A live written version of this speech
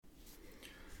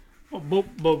Boop,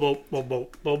 boop, boop, boop, boop,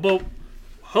 boop, boop.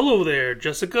 Hello there,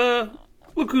 Jessica.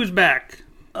 Look who's back.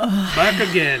 Back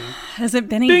again. Has it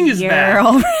been a Bing year is back.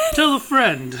 already? Tell a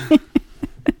friend.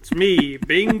 It's me,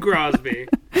 Bing Crosby.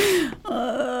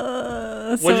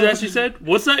 What did that you said?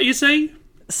 What's that you say?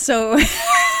 So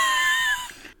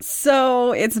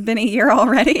it's been a year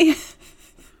already?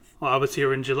 Well, I was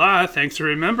here in July. Thanks for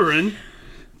remembering.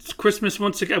 It's Christmas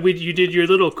once again. You did your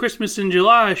little Christmas in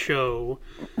July show.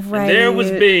 Right. And there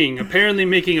was Bing, apparently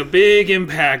making a big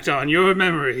impact on your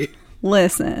memory.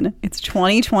 Listen, it's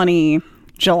 2020.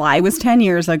 July was 10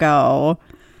 years ago.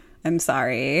 I'm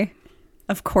sorry.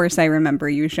 Of course I remember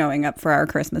you showing up for our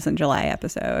Christmas in July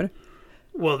episode.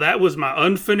 Well, that was my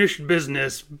unfinished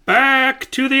business. Back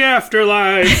to the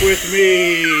afterlife with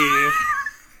me.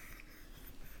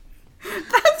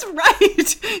 That's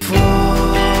right.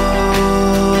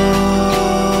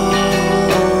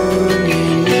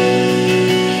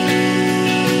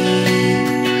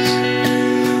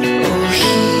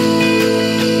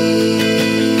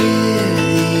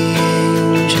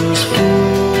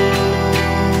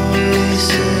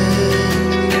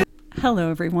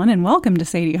 Hello, everyone, and welcome to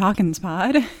Sadie Hawkins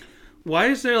Pod. Why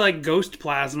is there like ghost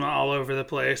plasma all over the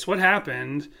place? What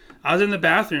happened? I was in the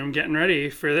bathroom getting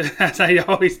ready for as I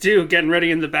always do, getting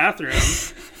ready in the bathroom.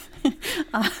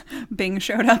 Bing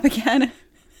showed up again.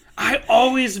 I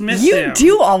always miss You him.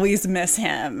 do always miss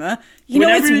him. You know,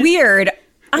 it's weird.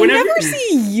 I never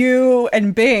see you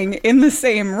and Bing in the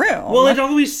same room. Well, it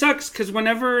always sucks because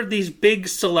whenever these big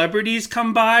celebrities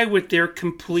come by with their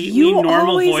completely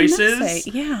normal voices,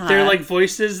 yeah, they're like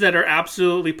voices that are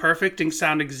absolutely perfect and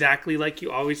sound exactly like you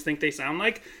always think they sound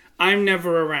like. I'm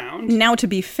never around. Now, to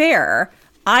be fair,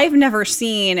 I've never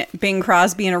seen Bing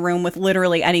Crosby in a room with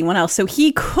literally anyone else, so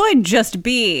he could just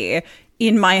be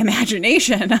in my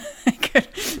imagination. I could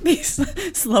be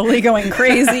slowly going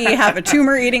crazy, have a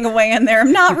tumor eating away in there.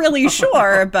 I'm not really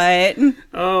sure, but...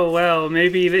 Oh, well,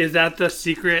 maybe is that the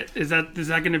secret? Is that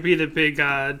going to be the big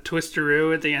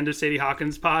twisteroo at the end of Sadie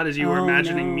Hawkins Pod? As you were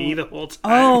imagining me the whole time?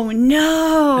 Oh,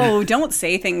 no. Don't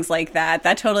say things like that.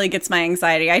 That totally gets my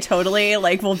anxiety. I totally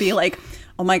will be like,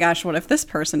 oh my gosh, what if this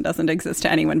person doesn't exist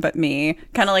to anyone but me?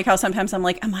 Kind of like how sometimes I'm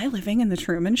like, am I living in the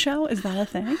Truman Show? Is that a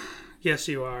thing? Yes,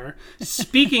 you are.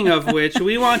 Speaking of which,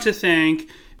 we want to thank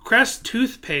Crest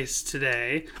Toothpaste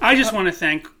today. I just want to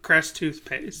thank Crest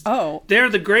Toothpaste. Oh. They're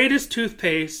the greatest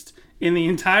toothpaste in the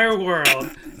entire world,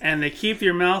 and they keep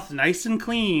your mouth nice and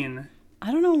clean.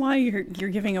 I don't know why you're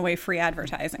giving away free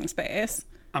advertising space.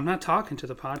 I'm not talking to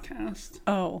the podcast.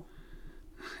 Oh.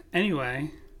 Anyway,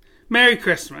 Merry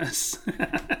Christmas.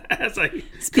 As I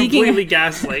completely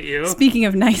gaslight you. Speaking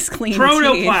of nice, clean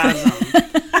Protoplasm. teeth.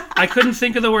 I couldn't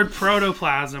think of the word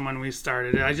protoplasm when we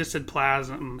started. I just said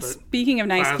plasm. But speaking of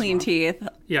nice, clean teeth,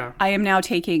 yeah, I am now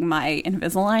taking my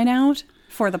Invisalign out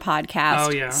for the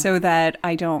podcast so that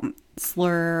I don't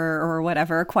slur or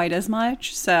whatever quite as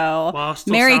much. So,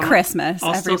 Merry Christmas,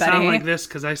 I'll everybody. I'll still sound like this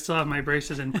because I still have my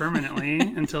braces in permanently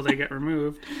until they get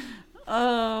removed.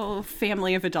 Oh,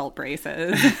 family of adult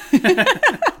braces.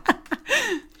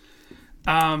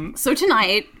 So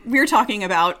tonight we're talking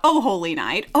about Holy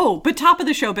Night. But top of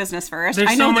the show business first. There's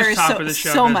I know so much there's top of the show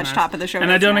so business. much top of the show and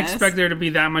business. I don't expect there to be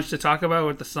that much to talk about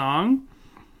with the song.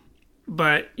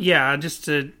 But yeah, just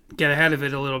to get ahead of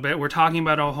it a little bit, we're talking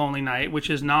about Oh Holy Night, which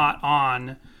is not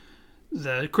on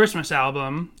the Christmas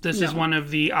album. This is one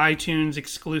of the iTunes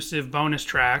exclusive bonus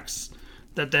tracks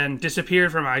that then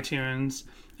disappeared from iTunes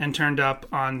and turned up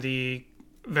on the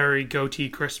very goatee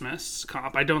Christmas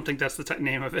comp. I don't think that's the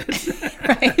name of it.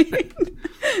 Right.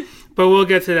 But we'll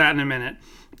get to that in a minute.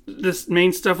 This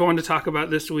main stuff I wanted to talk about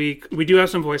this week, we do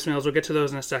have some voicemails. We'll get to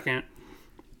those in a second.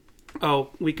 A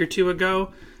week or two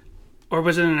ago, or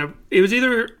was it it was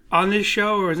either on this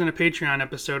show or it was in a Patreon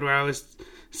episode where I was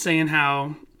saying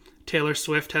how Taylor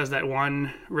Swift has that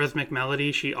one rhythmic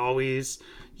melody she always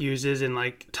uses in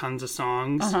like tons of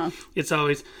songs. It's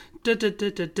always da da da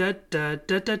da da da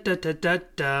da da da da da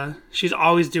da. She's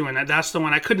always doing that. That's the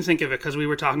one. I couldn't think of it because we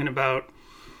were talking about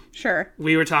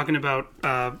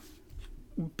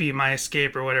Be My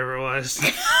Escape or whatever it was.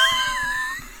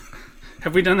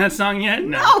 Have we done that song yet?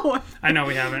 No. I know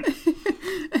we haven't.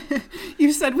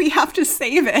 You said we have to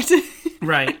save it.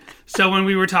 Right. So when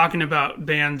we were talking about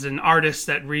bands and artists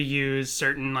that reuse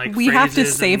certain we have to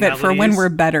save it for when we're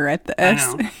better at this.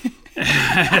 I know.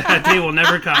 That day will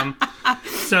never come.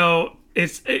 So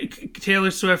it's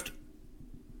Taylor Swift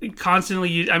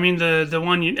constantly the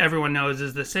one everyone knows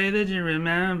is the Say That You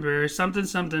Remember something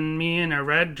something me in a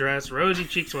red dress, rosy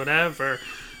cheeks, whatever.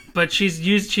 But she's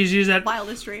used that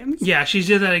Wildest Dreams. Yeah, she's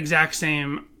used that exact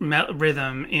same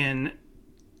rhythm in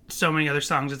so many other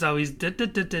songs. It's always da da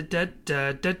da da da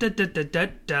da da da da da da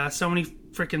da. So many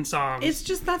freaking songs.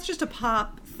 That's just a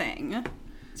pop thing.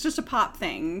 It's just a pop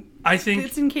thing. I think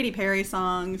it's in Katy Perry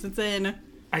songs. It's in.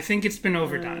 I think it's been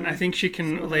overdone. I think she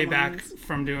can lay back ones.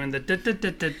 from doing the da da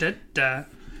da da da da.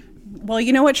 Well,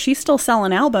 you know what? She's still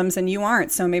selling albums and you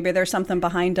aren't, so maybe there's something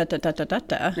behind da da da da da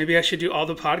da. Maybe I should do all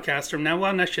the podcasts from now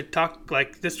on. I should talk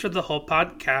like this for the whole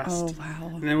podcast. Oh,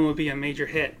 wow. And then we'll be a major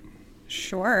hit.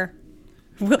 Sure.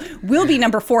 We'll be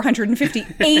number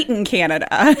 458 in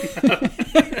Canada.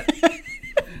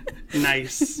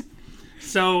 Nice.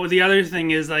 So the other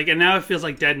thing is like, and now it feels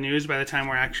like dead news by the time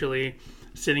we're actually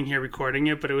sitting here recording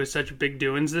it, but it was such big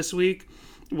doings this week,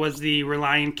 was the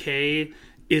Relient K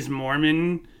is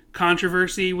Mormon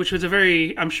controversy, which was a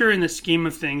very, I'm sure in the scheme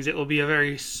of things, it will be a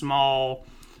very small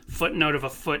footnote of a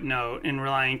footnote in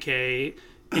Relient K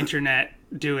internet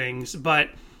doings. But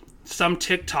some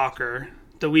TikToker,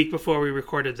 the week before we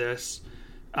recorded this,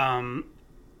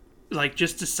 like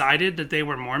just decided that they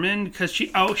were Mormon because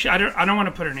I don't want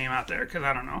to put her name out there because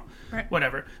I don't know, right.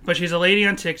 Whatever. But she's a lady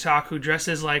on TikTok who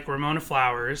dresses like Ramona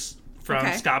Flowers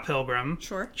from Scott Pilgrim.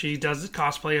 Sure. She does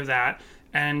cosplay of that,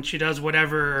 and she does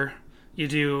whatever you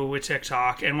do with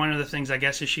TikTok. And one of the things I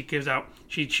guess is she gives out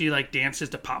she like dances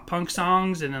to pop punk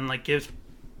songs and then like gives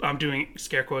I'm doing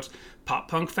scare quotes pop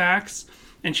punk facts.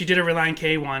 And she did a Relient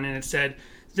K one and it said,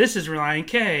 "This is Relient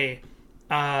K.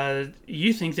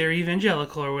 You think they're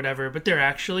evangelical or whatever, but they're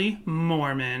actually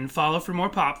Mormon. Follow for more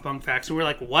pop punk facts." And we're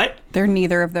like, what? They're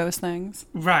neither of those things.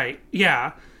 Right.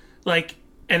 Yeah. Like,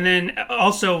 and then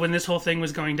also when this whole thing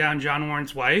was going down, John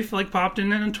Warren's wife like popped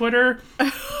in on Twitter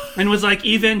and was like,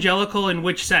 evangelical in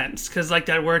which sense? Because like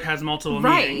that word has multiple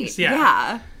meanings.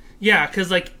 Yeah. Yeah. Because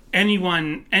like any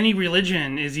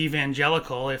religion is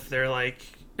evangelical if they're like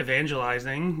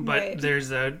evangelizing, but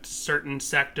there's a certain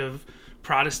sect of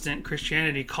Protestant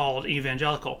Christianity called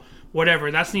evangelical.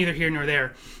 Whatever, that's neither here nor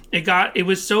there. It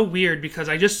was so weird because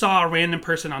I just saw a random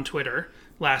person on Twitter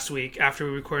last week after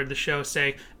we recorded the show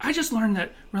say, "I just learned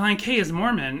that Relient K is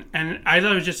Mormon," and I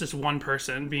thought it was just this one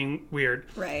person being weird.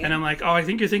 Right. And I'm like, "Oh, I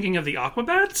think you're thinking of the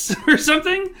Aquabats or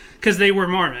something," because they were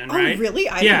Mormon, right? Oh, really?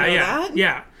 I didn't know that.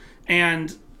 Yeah.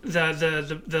 And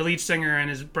the lead singer and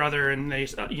his brother and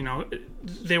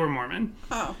they were Mormon.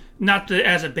 Oh. Not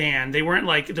as a band. They weren't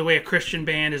like the way a Christian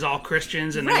band is all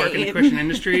Christians and they work in the Christian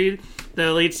industry.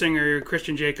 The lead singer,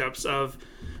 Christian Jacobs of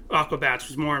Aquabats,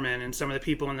 was Mormon, and some of the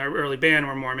people in their early band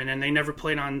were Mormon, and they never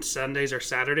played on Sundays or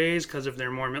Saturdays because of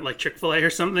their Mormon, like Chick-fil-A or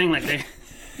something. Like they...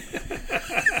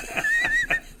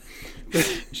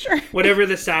 Sure. Whatever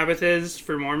the Sabbath is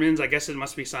for Mormons, I guess it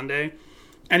must be Sunday.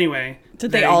 Anyway.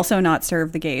 Did they also not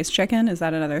serve the gays chicken? Is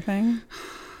that another thing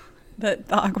that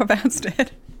the Aquabats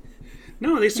did?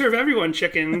 No, they serve everyone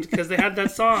chicken because they had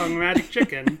that song, Magic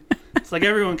Chicken. It's like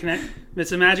everyone can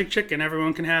it's a magic chicken,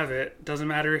 everyone can have it. Doesn't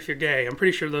matter if you're gay. I'm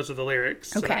pretty sure those are the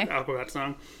lyrics to that Aquabat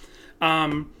song.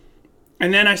 And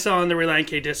then I saw on the Relient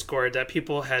K Discord that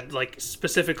people had like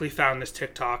specifically found this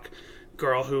TikTok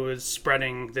girl who was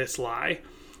spreading this lie.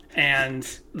 And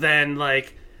then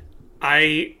like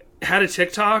I had a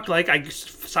TikTok, like I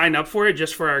signed up for it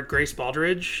just for our Grace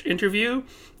Baldridge interview.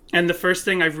 And the first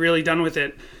thing I've really done with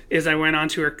it is I went on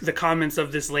to the comments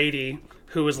of this lady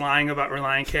who was lying about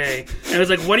Relient K. And I was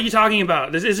like, what are you talking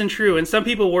about? This isn't true. And some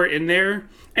people were in there.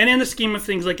 And in the scheme of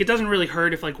things, like it doesn't really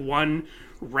hurt if like one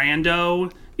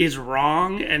rando is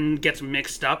wrong and gets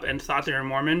mixed up and thought they were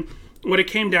Mormon. What it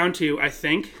came down to, I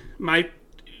think,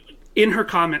 in her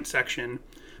comment section,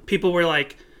 people were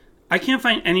like, I can't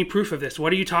find any proof of this.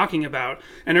 What are you talking about?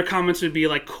 And her comments would be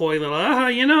like coy little,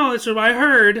 this is what I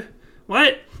heard.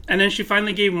 What? And then she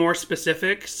finally gave more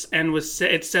specifics and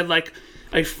it said like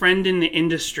a friend in the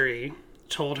industry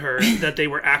told her that they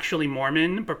were actually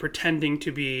Mormon, but pretending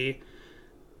to be,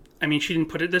 I mean, she didn't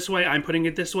put it this way, I'm putting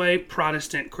it this way,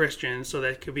 Protestant Christians, so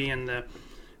that it could be in the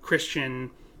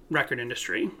Christian record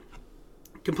industry.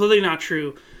 Completely not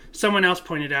true. Someone else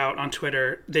pointed out on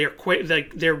Twitter, their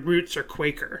roots are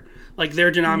Quaker. Like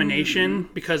their denomination,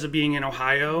 because of being in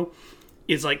Ohio,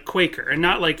 is like Quaker, and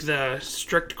not like the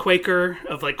strict Quaker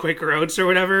of like Quaker Oats or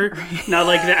whatever. Not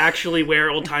like they actually wear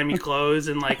old timey clothes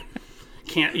and like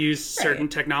can't use certain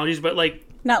technologies, but like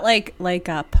not like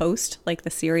Post, like the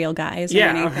cereal guys or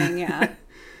anything. Yeah.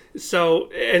 So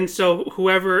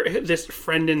whoever this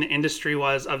friend in the industry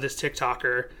was of this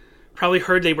TikToker probably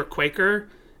heard they were Quaker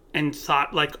and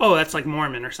thought like, oh, that's like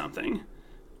Mormon or something,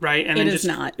 right? And it's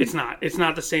not. It's not. It's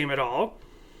not the same at all.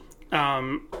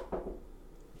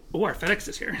 Our FedEx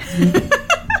is here.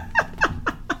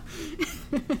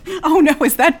 Oh no,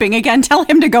 is that Bing again? Tell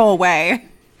him to go away.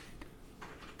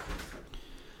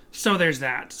 So there's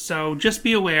that. So just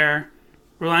be aware.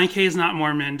 Relient K is not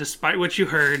Mormon, despite what you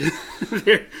heard.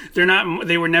 they're not.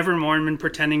 They were never Mormon,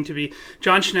 pretending to be.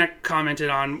 John Schneck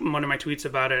commented on one of my tweets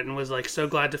about it and was like, "So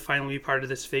glad to finally be part of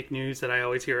this fake news that I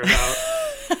always hear about."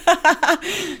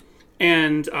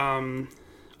 And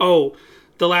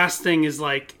the last thing is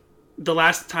like, the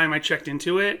last time I checked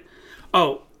into it.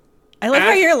 Oh, I like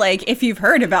how you're like, if you've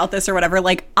heard about this or whatever.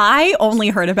 Like, I only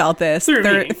heard about this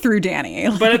through Danny.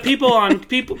 But people,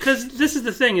 because this is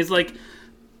the thing, is like,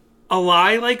 a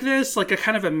lie like this, like a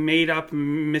kind of a made-up,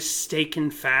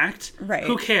 mistaken fact, right?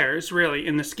 Who cares, really,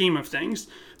 in the scheme of things?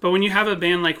 But when you have a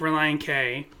band like Relient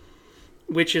K,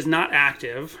 which is not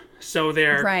active, so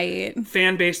their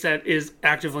fan base that is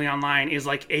actively online is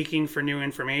like aching for new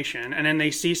information, and then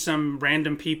they see some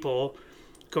random people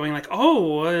going like,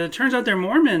 "Oh, it turns out they're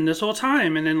Mormon this whole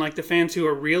time," and then like the fans who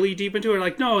are really deep into it are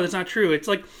like, "No, that's not true." It's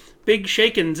like big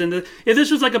shakens, and if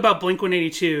this was like about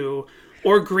Blink-182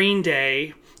 or Green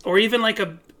Day, or even like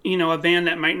a band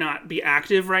that might not be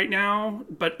active right now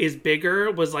but is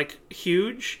bigger, was like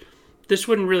huge, this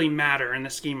wouldn't really matter in the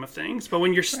scheme of things. But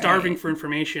when you're starving for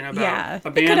information about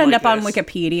a band, it could end up on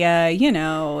Wikipedia.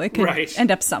 It could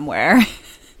end up somewhere.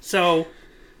 So,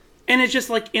 and it's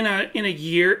just like in a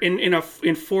year,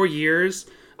 in 4 years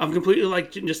of completely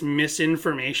like just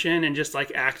misinformation and just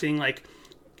like acting like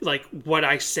what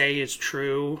I say is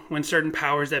true, when certain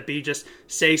powers that be just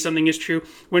say something is true,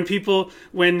 when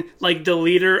like the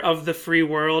leader of the free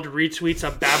world retweets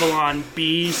a Babylon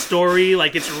Bee story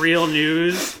like it's real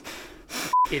news.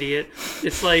 Idiot.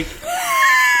 It's like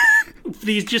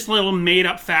these just little made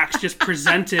up facts just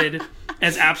presented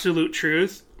as absolute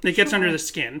truth. It gets under the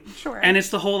skin. Sure. And it's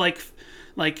the whole like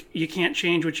you can't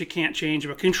change what you can't change,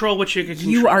 but control what you can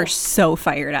control. You are so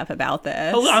fired up about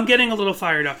this. I'm getting a little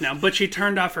fired up now, but she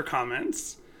turned off her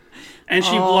comments. And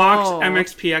she blocked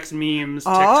MXPX memes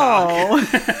TikTok.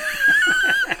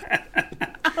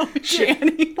 Oh,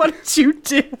 Danny, what did you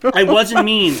do? I wasn't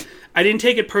mean. I didn't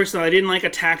take it personal. I didn't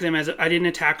attack them I didn't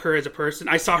attack her as a person.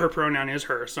 I saw her pronoun as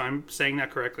her, so I'm saying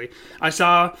that correctly. I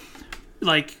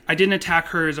didn't attack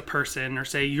her as a person or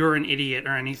say you're an idiot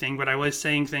or anything, but I was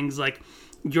saying things like,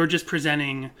 you're just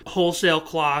presenting wholesale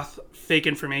cloth fake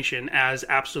information as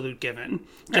absolute given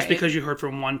just because you heard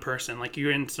from one person. Like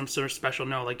you're in some sort of special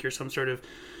like you're some sort of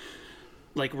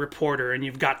like reporter and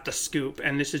you've got the scoop,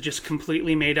 and this is just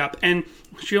completely made up. And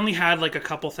she only had like a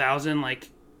couple thousand, like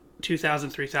 2,000,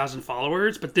 3,000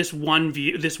 followers, but this one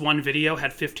video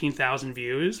had 15,000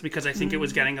 views because I think it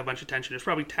was getting a bunch of attention. It's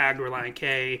probably tagged Relient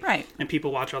K, and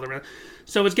people watch all the.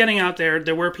 So it's getting out there.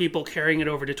 There were people carrying it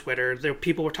over to Twitter.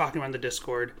 People were talking about the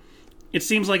Discord. It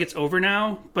seems like it's over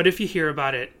now, but if you hear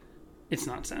about it, it's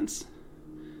nonsense.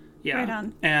 Yeah, right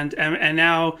on. And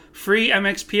now free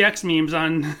MXPX memes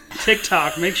on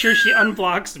TikTok. Make sure she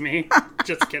unblocks me.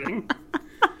 Just kidding.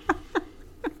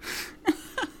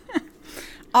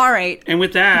 All right. And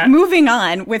with that... Moving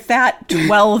on with that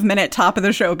 12-minute top of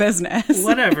the show business.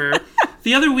 Whatever.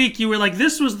 The other week you were like,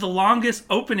 this was the longest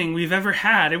opening we've ever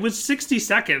had. It was 60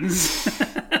 seconds.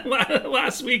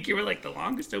 Last week you were like, the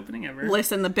longest opening ever.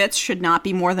 Listen, the bits should not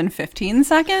be more than 15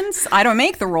 seconds. I don't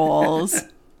make the rules.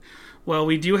 Well,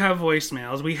 we do have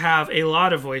voicemails. We have a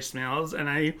lot of voicemails, and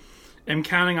I am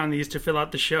counting on these to fill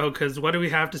out the show, because what do we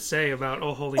have to say about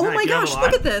Oh Holy Night? Oh my gosh,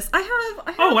 look at this. I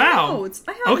have notes.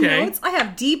 I have notes. I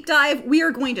have deep dive. We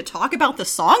are going to talk about the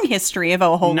song history of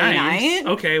Oh Holy Night.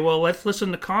 Okay, well, let's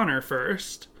listen to Connor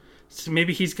first. So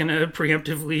maybe he's going to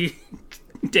preemptively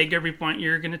take every point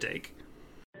you're going to take.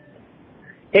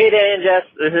 Hey, Dan and Jess.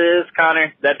 This is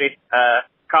Connor, Debbie,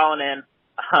 calling in.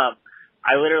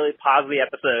 I literally paused the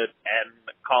episode and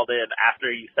called in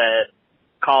after you said,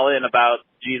 call in about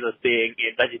Jesus being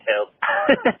in VeggieTales.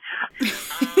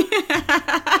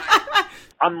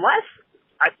 Unless,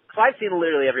 I've seen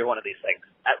literally every one of these things,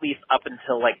 at least up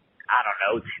until, like, I don't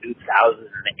know,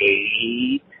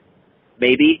 2008,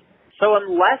 maybe. So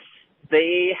unless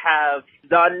they have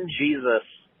done Jesus,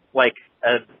 like,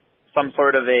 some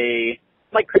sort of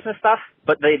like Christmas stuff,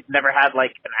 but they've never had,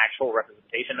 like, an actual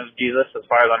representation of Jesus, as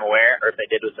far as I'm aware, or if they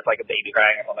did, it was just, like, a baby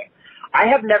crying or something. I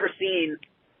have never seen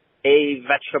a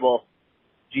vegetable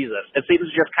Jesus. It seems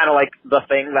just kind of like the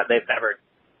thing that they've never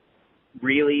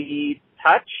really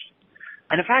touched.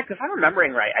 And in fact, if I'm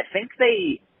remembering right, I think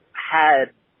they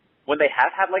had, when they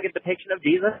have had, like, a depiction of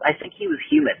Jesus, I think he was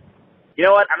human. You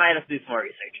know what? I might have to do some more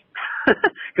research.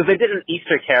 Because they did an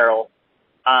Easter Carol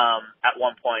at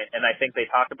one point, and I think they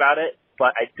talk about it,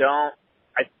 but I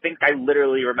think I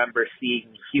literally remember seeing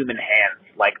human hands,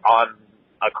 like, on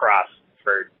a cross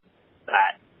for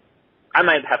that. I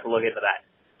might have to look into that.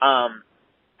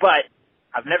 But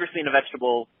I've never seen a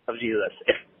vegetable of Jesus.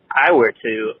 I were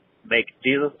to make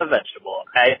Jesus a vegetable,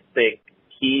 I think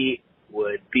he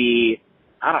would be,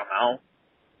 I don't know,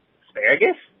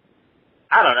 asparagus?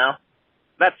 I don't know.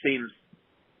 That seems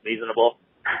reasonable.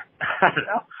 I don't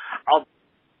know.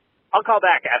 I'll call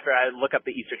back after I look up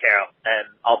the Easter Carol, and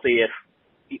I'll see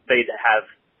if they have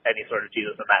any sort of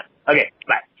Jesus in that. Okay,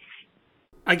 bye.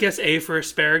 I guess A for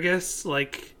asparagus.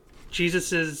 Like,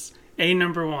 Jesus is A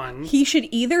number one. He should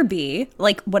either be,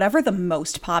 like, whatever the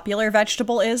most popular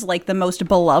vegetable is, like the most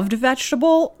beloved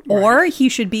vegetable, or he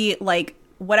should be, like,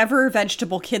 whatever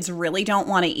vegetable kids really don't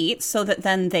want to eat so that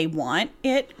then they want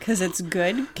it because it's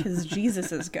good, because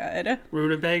Jesus is good.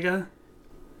 Rutabaga?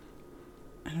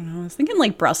 I don't know. I was thinking,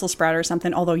 like, Brussels sprout or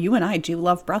something, although you and I do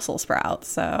love Brussels sprouts,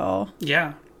 so...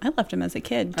 Yeah. I loved him as a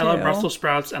kid, too. I love Brussels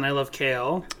sprouts, and I love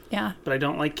kale. Yeah. But I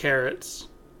don't like carrots,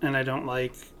 and I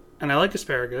like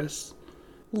asparagus.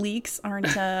 Leeks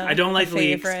aren't I don't like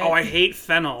leeks. Oh, I hate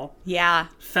fennel. Yeah.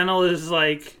 Fennel is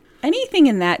like... Anything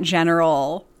in that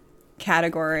general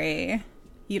category.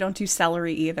 You don't do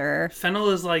celery either.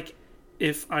 Fennel is like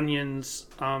if onions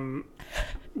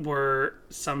were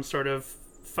some sort of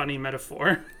funny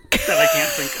metaphor that I can't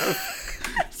think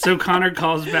of. So Connor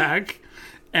calls back,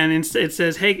 and it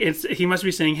says, "Hey," he must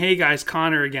be saying, "Hey guys,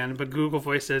 Connor again," but Google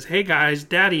Voice says, "Hey guys,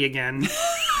 Daddy again."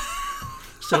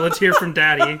 So let's hear from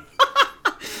Daddy.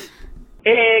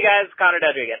 Hey guys, Connor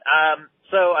Dudley again.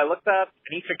 So I looked up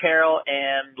an Easter Carol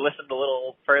and listened a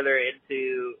little further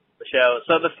into the show.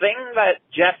 So the thing that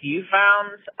Jeff, you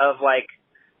found of like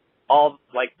all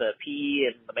like the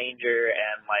pea and the manger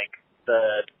and like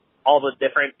all the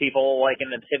different people like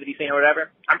in the nativity scene or whatever,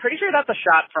 I'm pretty sure that's a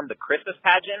shot from the Christmas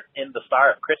pageant in The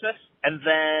Star of Christmas. And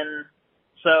then,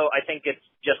 so I think it's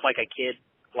just like a kid,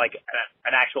 like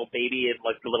an actual baby in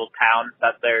like the little town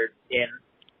that they're in,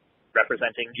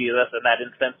 representing Jesus in that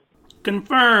instance.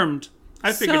 Confirmed.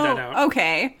 I figured that out.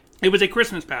 Okay. It was a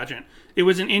Christmas pageant. It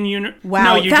was an Wow,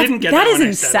 No, you didn't get that. That is when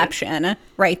Inception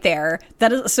right there.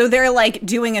 That is so they're like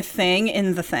doing a thing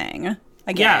in the thing.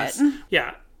 I get it.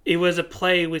 Yeah. It was a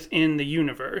play within the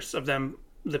universe of them,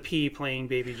 the pea playing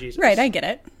baby Jesus. Right, I get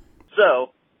it.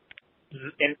 So,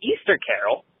 in Easter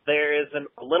Carol, there is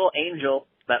a little angel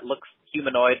that looks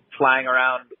humanoid flying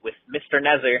around with Mr.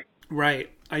 Nezer. Right.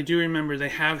 I do remember they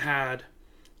have had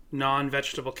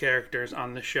non-vegetable characters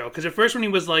on the show. Because at first when he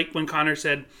was like, when Connor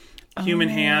said human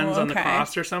hands on the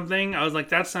cross or something, I was like,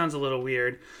 that sounds a little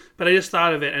weird. But I just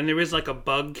thought of it, and there is like a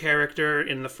bug character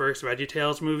in the first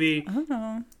VeggieTales movie.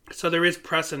 Oh. So there is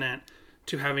precedent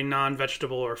to have a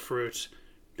non-vegetable or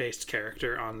fruit-based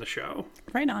character on the show.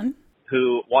 Right on.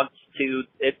 Who wants to...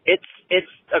 It's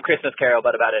a Christmas Carol,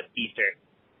 but about Easter.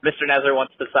 Mr. Nezer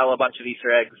wants to sell a bunch of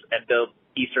Easter eggs and build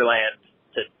Easterland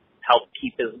to help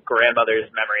keep his grandmother's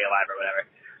memory alive or whatever.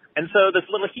 And so this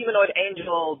little humanoid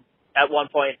angel at one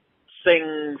point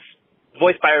sings,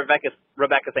 voiced by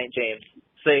Rebecca St. James,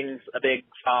 sings a big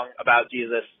song about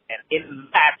Jesus. And in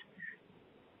that,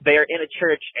 they're in a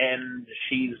church and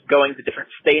she's going to different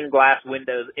stained glass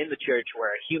windows in the church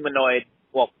where a humanoid,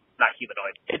 well, not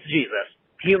humanoid, it's Jesus.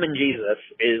 Human Jesus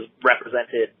is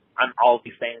represented on all of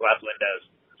these stained glass windows.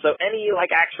 So any, like,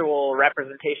 actual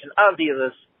representation of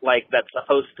Jesus, like, that's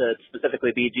supposed to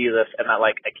specifically be Jesus and not,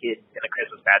 like, a kid in a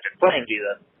Christmas pageant playing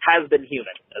Jesus, has been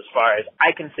human, as far as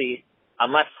I can see,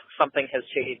 unless something has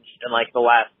changed in, like, the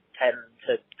last 10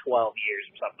 to 12 years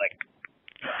or something.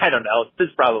 I don't know.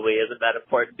 This probably isn't that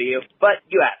important to you, but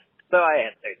you asked, so I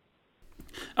answered.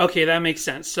 Okay, that makes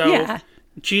sense. So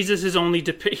Jesus is only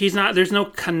he's not. There's no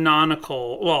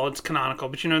canonical. Well, it's canonical,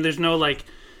 but there's no like.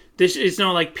 This is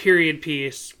no like period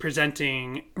piece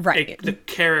presenting the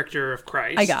character of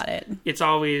Christ. I got it. It's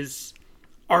always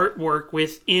artwork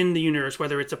within the universe,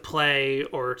 whether it's a play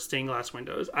or stained glass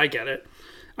windows. I get it.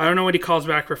 I don't know what he calls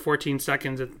back for 14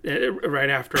 seconds right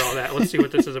after all that. Let's see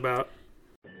what this is about.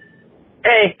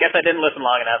 Hey, guess I didn't listen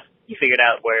long enough. You figured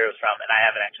out where it was from, and I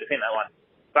haven't actually seen that one.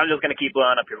 So I'm just going to keep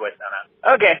blowing up your voice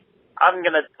now. Okay. I'm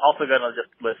also going to just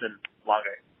listen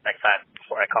longer next time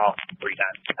before I call 3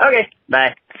 times. Okay.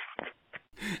 Bye.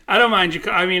 I don't mind you.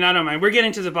 I don't mind. We're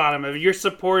getting to the bottom of it. You're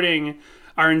supporting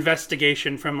our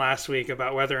investigation from last week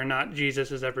about whether or not Jesus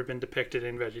has ever been depicted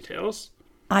in VeggieTales.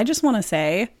 I just want to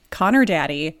say, Connor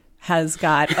Daddy has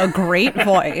got a great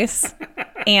voice,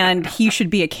 and he should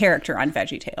be a character on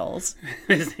VeggieTales.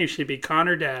 His name should be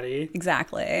Connor Daddy.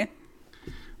 Exactly.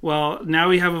 Well, now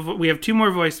we have 2 more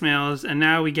voicemails, and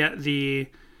now we get the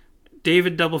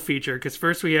David double feature, because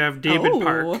first we have David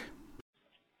Park.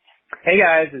 Hey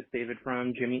guys, it's David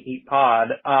from Jimmy Eat Pod.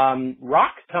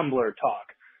 Rock tumbler talk.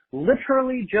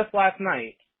 Literally just last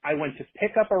night, I went to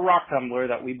pick up a rock tumbler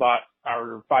that we bought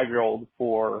our 5-year-old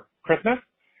for Christmas,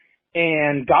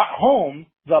 and got home.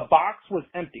 The box was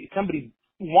empty. Somebody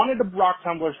wanted a rock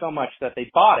tumbler so much that they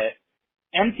bought it,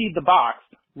 emptied the box,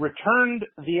 returned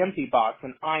the empty box,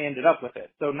 and I ended up with it.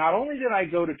 So not only did I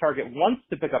go to Target once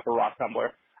to pick up a rock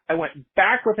tumbler, I went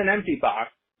back with an empty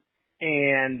box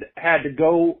and had to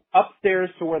go upstairs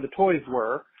to where the toys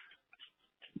were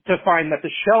to find that the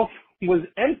shelf was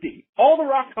empty. All the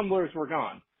rock tumblers were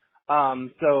gone.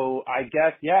 So I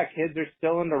guess, yeah, kids are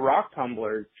still into rock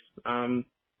tumblers.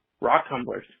 Rock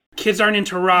tumblers. Kids aren't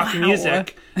into rock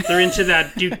music. They're into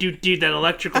that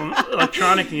that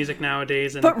electronic music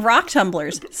nowadays. And But rock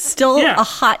tumblers, still a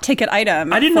hot ticket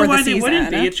item. I didn't know for why the they season.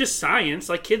 wouldn't be. It's just science.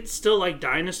 Like, kids still like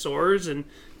dinosaurs, and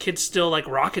kids still like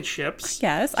rocket ships.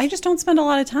 Yes, I just don't spend a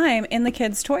lot of time in the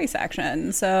kids' toy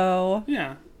section. So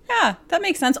Yeah. yeah, that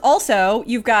makes sense. Also,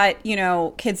 you've got,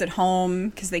 kids at home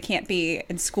because they can't be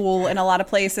in school in a lot of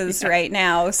places right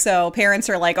now. So parents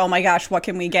are like, oh my gosh, what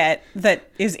can we get that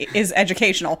is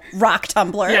educational? Rock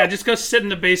tumbler. Yeah, just go sit in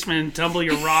the basement and tumble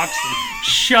your rocks and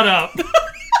shut up.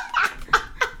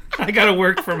 I gotta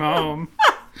work from home.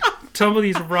 Tumble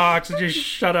these rocks and just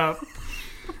shut up.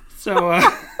 So,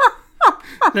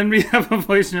 then we have a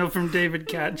voicemail from David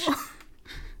Ketch.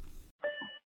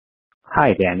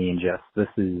 Hi, Danny and Jess. This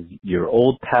is your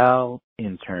old pal,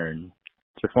 intern.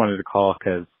 Just wanted to call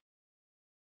because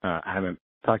I haven't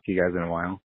talked to you guys in a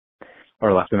while,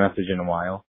 or left a message in a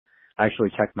while. I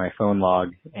actually checked my phone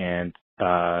log, and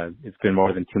it's been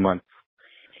more than 2 months.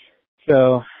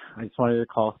 So I just wanted to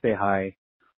call, say hi.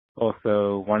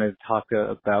 Also wanted to talk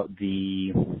about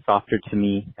the Softer to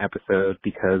Me episode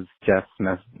because Jess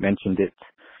mentioned it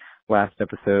last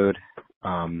episode.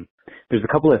 There's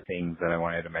a couple of things that I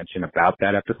wanted to mention about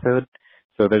that episode.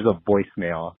 So there's a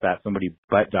voicemail that somebody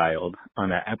butt dialed on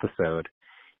that episode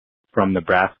from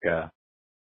Nebraska.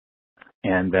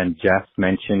 And then Jess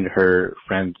mentioned her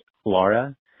friend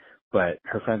Laura, but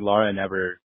her friend Laura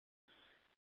never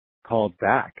called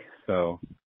back. So,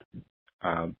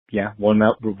 yeah,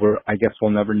 I guess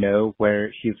we'll never know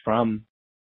where she's from,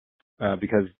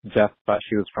 because Jess thought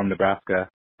she was from Nebraska,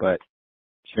 but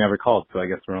she never called, so I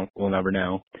guess we'll never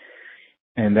know.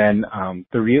 And then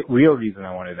the real reason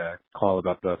I wanted to call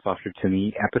about the Softer to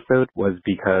Me episode was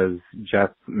because Jess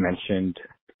mentioned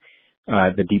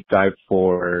the deep dive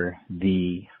for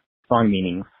the song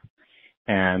meanings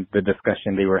and the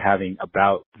discussion they were having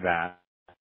about that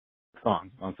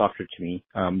song on Softer to Me.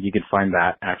 You could find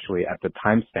that actually at the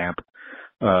timestamp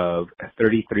of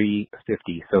 33:50,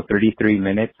 so 33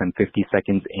 minutes and 50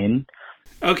 seconds in.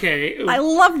 Okay. I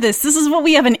love this. This is what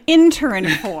we have an intern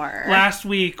for. Last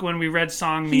week when we read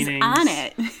song He's meanings. on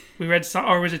it. We read,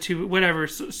 or was it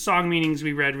song meanings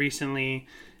we read recently,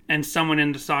 and someone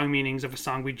in the song meanings of a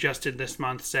song we just did this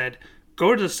month said,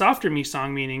 go to the Softer Me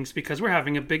song meanings because we're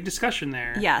having a big discussion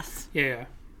there. Yes. Yeah.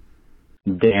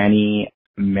 Danny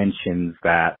mentions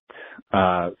that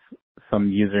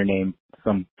some username,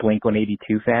 some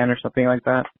Blink-182 fan or something like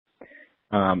that,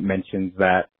 mentions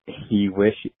that he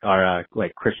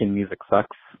Christian music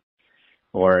sucks,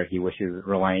 or he wishes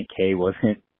Reliant K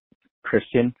wasn't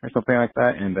Christian or something like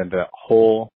that. And then the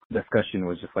whole discussion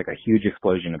was just like a huge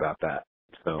explosion about that.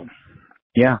 So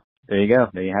yeah, there you go.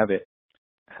 There you have it.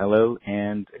 Hello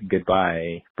and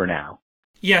goodbye for now.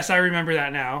 Yes, I remember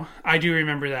that now. I do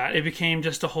remember that. It became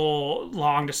just a whole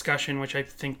long discussion, which I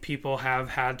think people have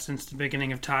had since the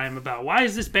beginning of time, about why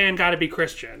is this band got to be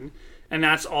Christian? And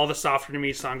that's all the Softer to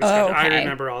Me song discussion. Oh, okay. I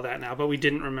remember all that now, but we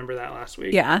didn't remember that last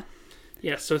week. Yeah.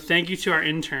 Yeah, so thank you to our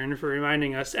intern for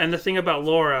reminding us. And the thing about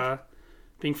Laura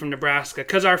being from Nebraska,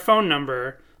 because our phone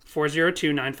number,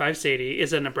 402-95-SADIE,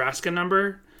 is a Nebraska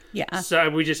number. Yeah.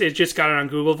 So it just got it on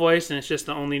Google Voice, and it's just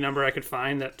the only number I could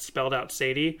find that spelled out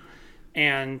Sadie.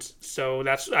 And so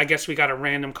I guess we got a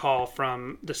random call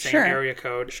from the same area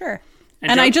code. Sure.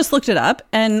 And I just looked it up,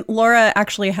 and Laura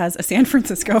actually has a San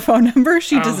Francisco phone number.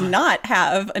 She does not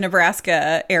have a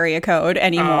Nebraska area code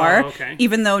anymore,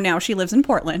 even though now she lives in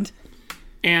Portland.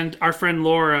 And our friend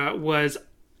Laura was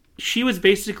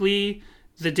basically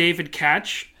the David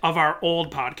Ketch of our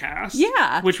old podcast.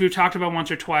 Yeah. Which we've talked about once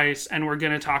or twice, and we're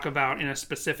going to talk about in a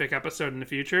specific episode in the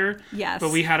future. Yes. But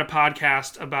we had a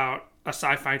podcast about a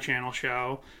Sci-Fi Channel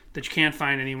show that you can't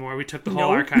find anymore. We took the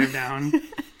whole archive down.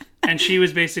 And she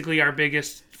was basically our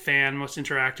biggest fan, most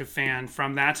interactive fan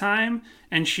from that time.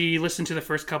 And she listened to the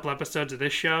first couple episodes of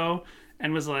this show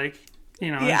and was like,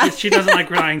 she doesn't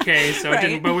like Ryan K, so it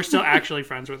didn't, but we're still actually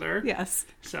friends with her. Yes.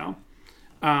 So,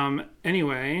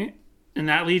 anyway, and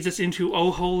that leads us into Oh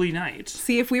Holy Night.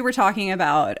 See, if we were talking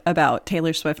about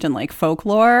Taylor Swift and like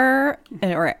folklore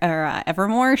or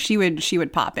Evermore, she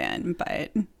would pop in,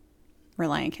 but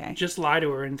Relient K. Just lie to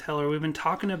her and tell her we've been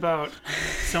talking about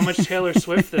so much Taylor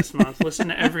Swift this month. Listen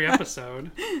to every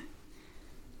episode.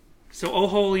 So, Oh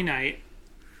Holy Night.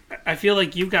 I feel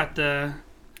like you got the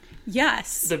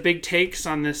big takes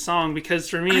on this song, because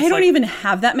for me, it's I don't even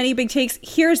have that many big takes.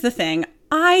 Here's the thing.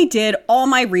 I did all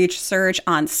my research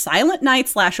on Silent Night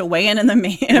 / Away in the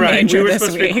Manger right. We were this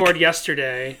supposed week. to record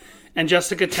yesterday, and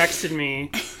Jessica texted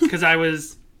me because I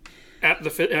was at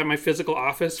my physical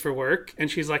office for work,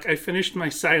 and she's like, I finished my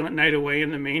Silent Night Away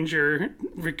in the Manger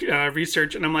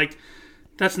research, and I'm like,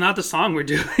 that's not the song we're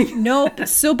doing. Nope.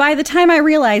 So by the time I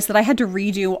realized that I had to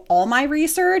redo all my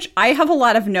research, I have a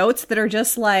lot of notes that are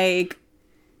just like,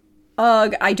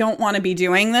 ugh, I don't want to be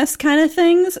doing this kind of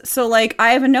things. So like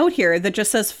I have a note here that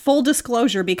just says full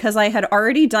disclosure, because I had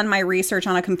already done my research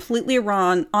on the completely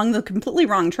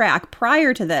wrong track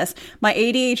prior to this. My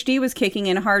ADHD was kicking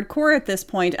in hardcore at this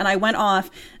point, and I went off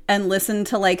and listened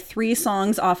to like 3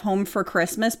 songs off Home for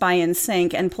Christmas by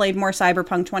NSYNC and played more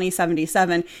Cyberpunk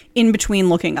 2077 in between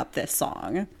looking up this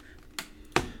song.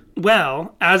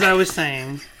 Well, as I was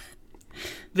saying,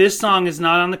 this song is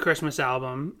not on the Christmas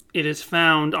album. It is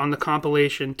found on the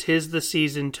compilation 'Tis the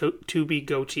Season to Be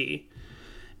Goatee.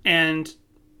 And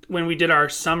when we did our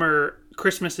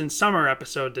Christmas and Summer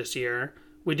episode this year,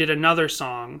 we did another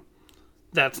song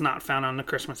that's not found on the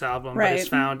Christmas album, right, but it's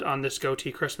found on this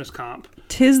Goatee Christmas comp.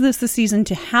 'Tis this the season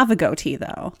to have a goatee,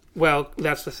 though? Well,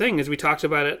 that's the thing, is we talked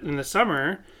about it in the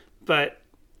summer, but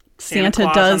Santa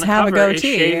Claus does on the have a cover is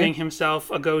goatee. shaving himself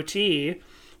a goatee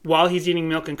while he's eating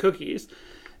milk and cookies.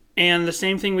 And the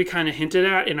same thing we kind of hinted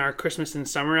at in our Christmas and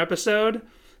Summer episode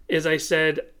is I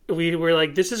said, we were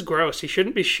like, this is gross. He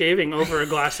shouldn't be shaving over a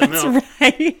glass of milk.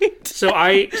 Right.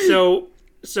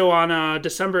 So on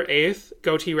December 8th,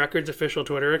 Goatee Records official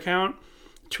Twitter account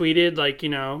tweeted, like,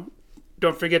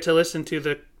 don't forget to listen to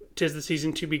the 'Tis the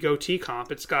Season to Be Goatee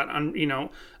comp. It's got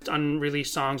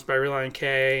unreleased songs by Relient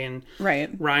K and right,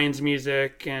 Ryan's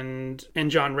Music and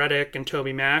John Reddick and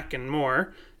Toby Mac and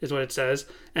more, is what it says.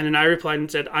 And then I replied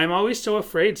and said, I'm always so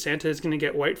afraid Santa is going to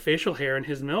get white facial hair in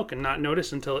his milk and not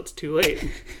notice until it's too late.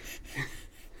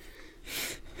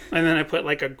 And then I put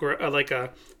like a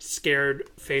scared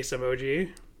face emoji.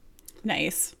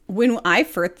 Nice. When I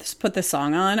first put the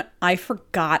song on, I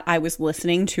forgot I was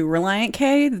listening to Relient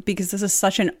K, because this is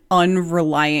such an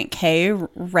un-Relient K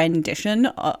rendition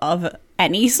of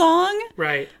any song.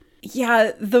 Right.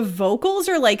 Yeah, the vocals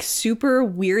are like super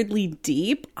weirdly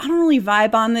deep. I don't really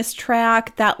vibe on this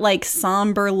track. That like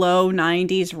somber low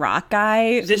 90s rock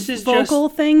guy vocal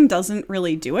thing doesn't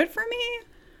really do it for me.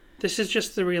 This is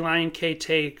just the Relient K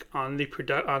take on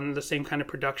the same kind of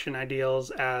production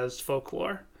ideals as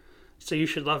Folklore. So you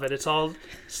should love it. It's all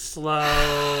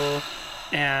slow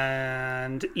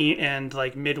and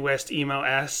like Midwest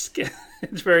emo-esque.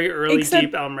 It's very early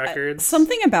Deep Elm Records.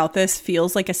 Something about this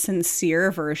feels like a sincere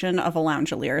version of a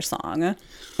Loungelier song.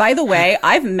 By the way,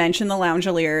 I've mentioned the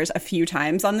Loungeliers a few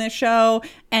times on this show,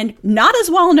 and not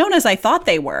as well known as I thought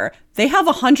they were. They have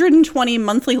 120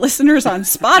 monthly listeners on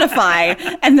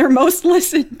Spotify, and their most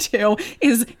listened to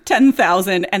is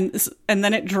 10,000, and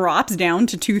then it drops down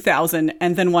to 2,000,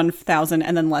 and then 1,000,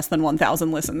 and then less than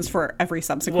 1,000 listens for every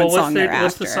subsequent song thereafter.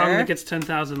 What's the song that gets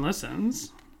 10,000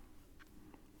 listens?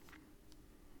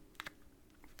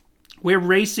 We're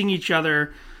racing each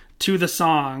other to the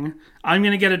song. I'm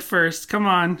going to get it first. Come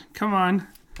on.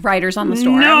 Riders on the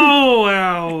Storm.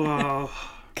 No!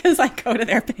 Because I go to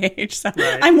their page, so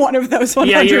right. I'm one of those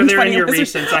 120 Yeah, you're there in your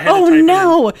recents. I had to type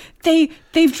no!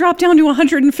 They've dropped down to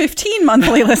 115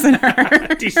 monthly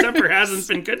listeners. December hasn't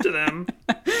been good to them.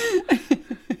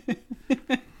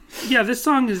 Yeah, this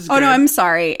song is good. Oh, no, I'm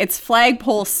sorry. It's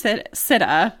Flagpole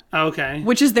Sitta. Okay.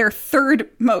 Which is their third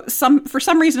for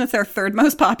some reason, it's their third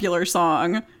most popular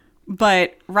song.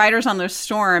 But Riders on the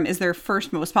Storm is their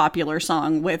first most popular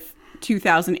song with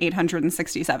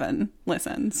 2,867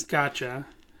 listens. Gotcha.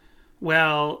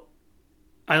 Well,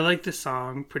 I like this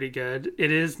song pretty good.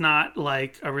 It is not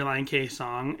like a Relient K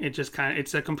song.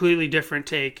 It's a completely different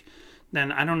take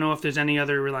than, I don't know if there's any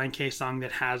other Relient K song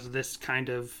that has this kind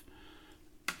of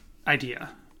idea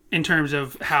in terms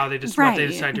of how they what they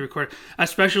decide to record,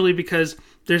 especially because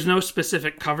there's no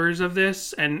specific covers of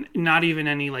this and not even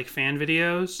any like fan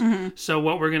videos. Mm-hmm. So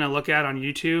what we're going to look at on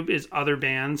YouTube is other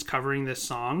bands covering this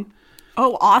song.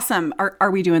 Oh, awesome. Are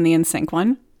we doing the NSYNC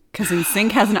one? Because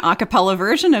NSYNC has an a cappella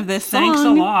version of this song. Thanks a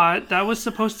lot. That was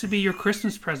supposed to be your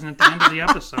Christmas present at the end of the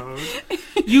episode.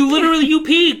 You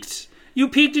peaked. You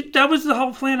peaked. That was the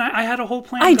whole plan. I had a whole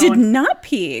plan. I going. did not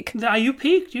peak. You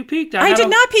peaked. You peaked. I did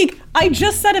not peak. I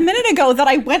just said a minute ago that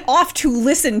I went off to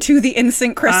listen to the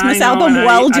NSYNC Christmas album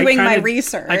while doing my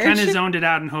research. I kind of zoned it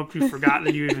out and hoped you forgot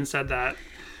that you even said that.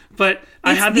 But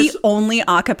I had the only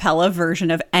a cappella version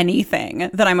of anything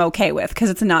that I'm okay with, because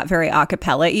it's not very a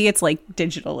cappella-y. It's like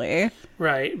digitally.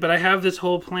 Right. But I have this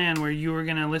whole plan where you were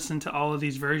going to listen to all of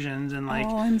these versions and like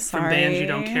I'm from bands you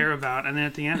don't care about. And then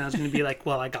at the end I was going to be like,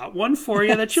 well, I got one for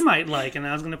you that you might like. And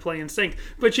I was going to play in sync.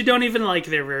 But you don't even like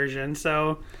their version.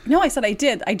 So no, I said I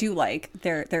did. I do like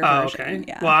their version. Okay.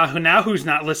 Yeah. Well, now who's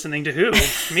not listening to who?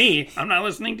 Me. I'm not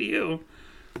listening to you.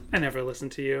 I never listen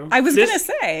to you. I was gonna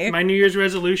say my New Year's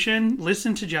resolution: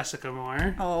 listen to Jessica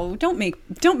more. Oh, don't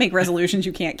make resolutions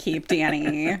you can't keep,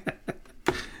 Danny.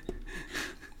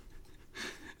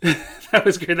 That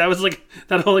was good. That was like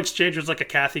that whole exchange was like a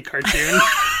Kathy cartoon.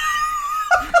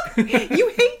 You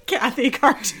hate Kathy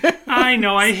cartoons. I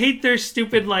know. I hate their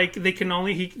stupid like they can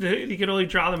only he can only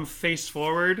draw them face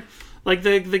forward. Like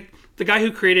the guy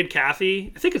who created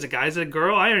Kathy, I think it's a guy, is it a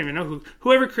girl? I don't even know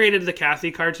whoever created the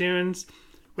Kathy cartoons.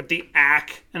 With the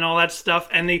ack and all that stuff,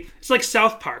 and it's like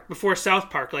South Park. Before South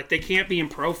Park, like they can't be in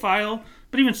profile,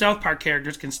 but even South Park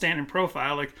characters can stand in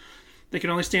profile. Like they can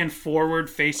only stand forward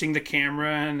facing the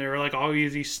camera, and they're like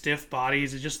always these stiff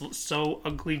bodies. It's just so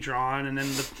ugly drawn, and then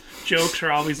the jokes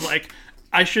are always like,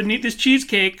 "I shouldn't eat this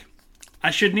cheesecake.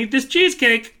 I shouldn't eat this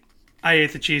cheesecake. I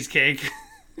ate the cheesecake."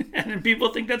 And then people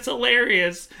think that's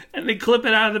hilarious, and they clip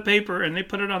it out of the paper and they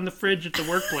put it on the fridge at the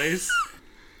workplace.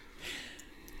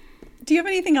 Do you have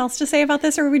anything else to say about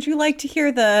this, or would you like to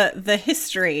hear the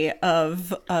history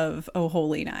of Oh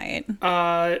Holy Night?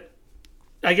 I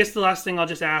guess the last thing I'll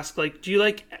just ask, like, do you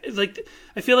like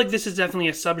I feel like this is definitely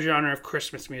a subgenre of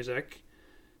Christmas music.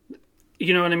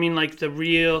 You know what I mean? Like the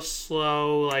real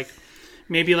slow, like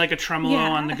maybe like a tremolo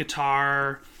on the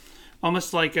guitar,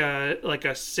 almost like a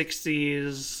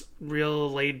 60s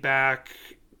real laid back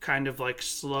kind of like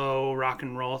slow rock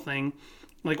and roll thing.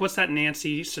 Like, what's that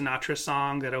Nancy Sinatra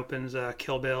song that opens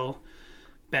Kill Bill?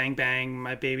 Bang, bang,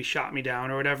 my baby shot me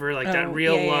down, or whatever. Like, that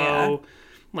real low,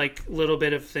 like, little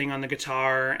bit of thing on the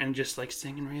guitar, and just, like,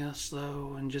 singing real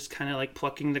slow, and just kind of, like,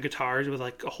 plucking the guitars with,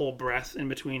 like, a whole breath in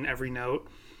between every note.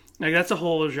 Like, that's a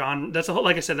whole genre.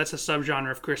 Like I said, that's a subgenre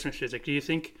of Christmas music. Do you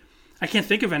think... I can't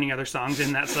think of any other songs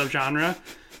in that subgenre,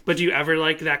 but do you ever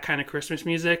like that kind of Christmas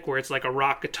music, where it's, like, a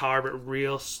rock guitar, but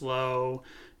real slow...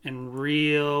 and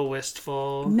real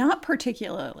wistful. Not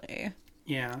particularly.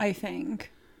 Yeah. I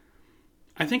think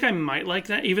I might like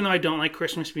that, even though I don't like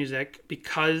Christmas music,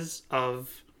 because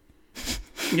of,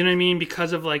 you know what I mean?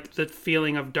 Because of, like, the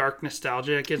feeling of dark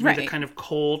nostalgia. It gives me the kind of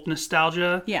cold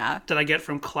nostalgia that I get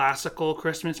from classical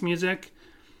Christmas music.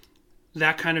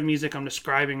 That kind of music I'm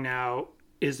describing now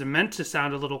is meant to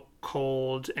sound a little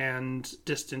cold and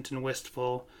distant and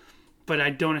wistful, but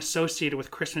I don't associate it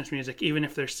with Christmas music, even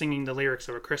if they're singing the lyrics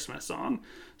of a Christmas song.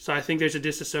 So I think there's a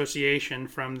disassociation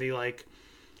from the, like,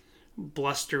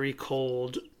 blustery,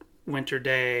 cold winter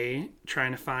day,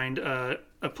 trying to find a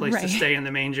place to stay in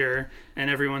the manger, and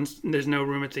there's no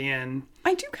room at the inn.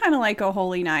 I do kind of like O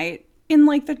Holy Night in,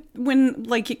 like, when,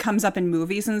 like, it comes up in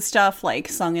movies and stuff, like,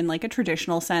 sung in, like, a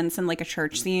traditional sense in, like, a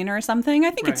church scene or something.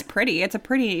 I think it's pretty. It's a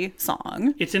pretty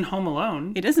song. It's in Home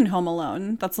Alone. It is in Home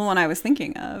Alone. That's the one I was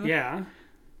thinking of. Yeah.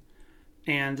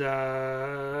 And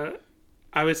I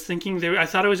was thinking, I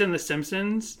thought it was in The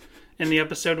Simpsons, in the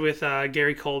episode with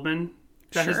Gary Coleman.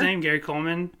 Is that his name? Gary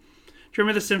Coleman? Do you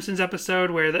remember The Simpsons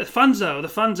episode where the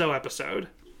Funzo episode?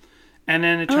 And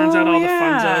then it turns out all the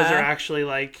Funzos are actually,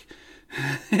 like...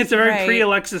 It's a very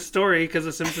pre-Alexa story, because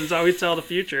the Simpsons always tell the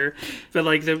future, but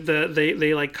like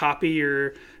they like copy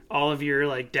all of your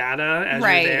like data as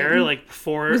you're there, like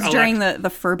before. It was during the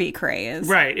Furby craze,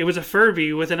 right? It was a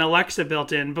Furby with an Alexa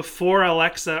built in before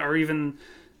Alexa or even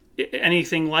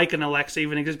anything like an Alexa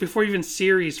even exists, before even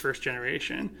Siri's first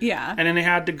generation. Yeah, and then they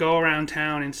had to go around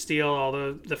town and steal all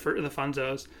the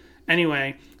Funzos.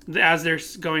 Anyway, as they're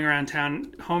going around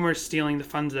town, Homer's stealing the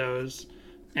Funzos.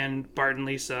 And Bart and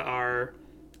Lisa are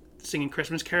singing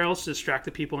Christmas carols to distract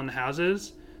the people in the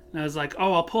houses. And I was like,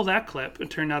 oh, I'll pull that clip. It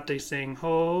turned out they sing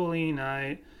Holy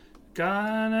Night.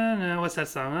 Gonna know. What's that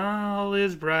song? All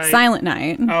is bright. Silent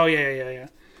Night. Oh, yeah.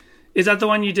 Is that the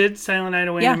one you did? Silent Night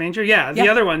Away in the Manger? Yeah, the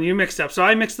other one you mixed up. So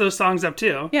I mixed those songs up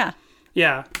too. Yeah.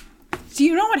 Yeah. Do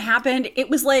you know what happened? It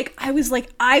was like,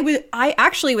 I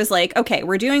actually was like, okay,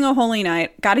 we're doing a Holy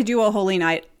Night. Got to do a Holy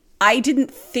Night. I didn't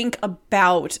think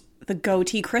about the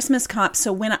goatee Christmas comp.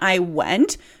 So when I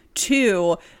went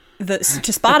to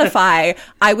to Spotify,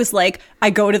 I was like, I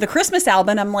go to the Christmas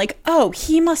album, I'm like, oh,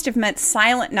 he must have meant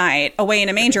Silent Night, Away in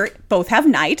a Manger. Both have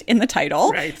night in the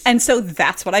title. Right. And so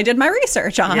that's what I did my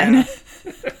research on. Yeah.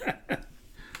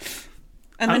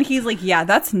 And then he's like, yeah,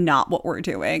 that's not what we're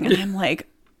doing. And I'm like,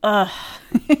 ugh.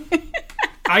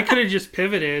 I could have just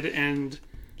pivoted and...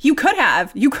 You could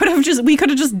have. We could have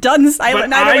just done Silent But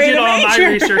Night I Away did in a all my Manger.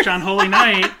 research on Holy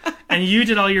Night, and you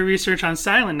did all your research on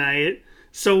Silent Night.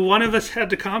 So one of us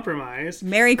had to compromise.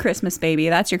 Merry Christmas, baby.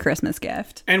 That's your Christmas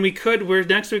gift. And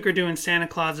next week we're doing Santa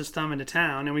Claus's Thumb into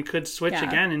Town, and we could switch Yeah.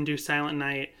 again and do Silent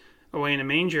Night Away in a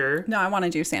Manger. No, I want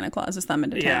to do Santa Claus's Thumb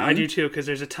into Town. Yeah, I do too, because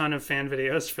there's a ton of fan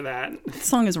videos for that. The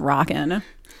song is rockin'.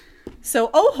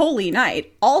 So, Oh Holy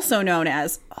Night, also known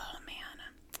as, oh man,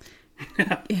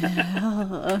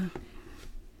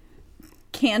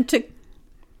 Cantique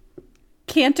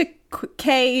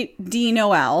de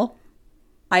Noël.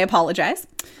 I apologize.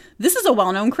 This is a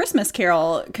well-known Christmas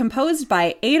carol composed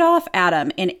by Adolphe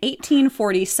Adam in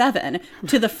 1847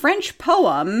 to the French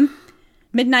poem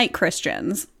Midnight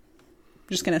Christians. I'm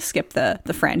just going to skip the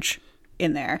French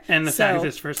in there. And the fact that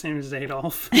his first name is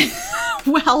Adolf.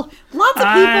 Well, lots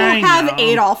of people have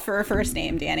Adolf for a first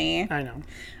name, Danny. I know.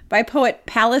 By poet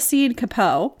Palissade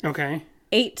Capot. Okay.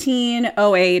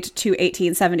 1808 to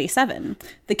 1877.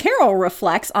 The carol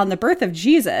reflects on the birth of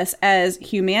Jesus as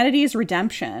humanity's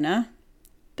redemption.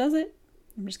 Does it?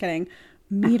 I'm just kidding.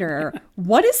 Meter.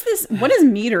 What is this? What does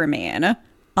meter mean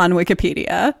on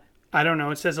Wikipedia? I don't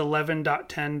know. It says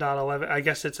 11.10.11. I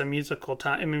guess it's a musical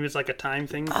time. I mean, it's like a time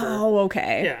thing. Oh,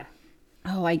 okay. Yeah.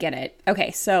 Oh, I get it.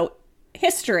 Okay, so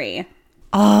history.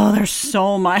 Oh, there's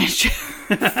so much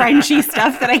Frenchy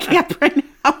stuff that I can't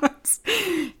pronounce.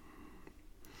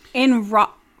 In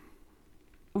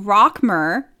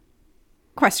Rockmer,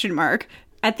 question mark,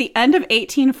 at the end of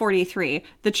 1843,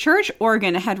 the church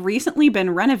organ had recently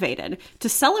been renovated. To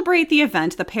celebrate the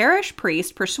event, the parish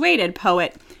priest persuaded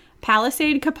poet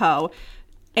Palissade Capot,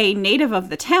 a native of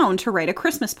the town, to write a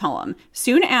Christmas poem.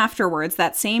 Soon afterwards,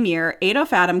 that same year,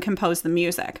 Adolphe Adam composed the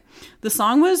music. The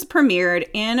song was premiered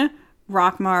in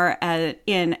Rockmar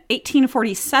in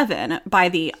 1847 by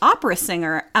the opera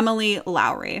singer Emily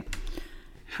Lowry.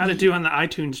 How'd it do on the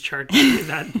iTunes chart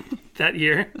that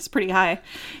year? It's pretty high.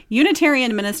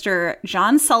 Unitarian minister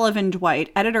John Sullivan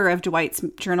Dwight, editor of Dwight's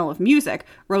Journal of Music,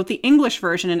 wrote the English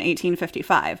version in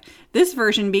 1855. This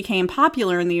version became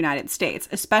popular in the United States,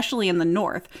 especially in the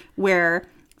North, where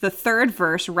the third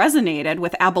verse resonated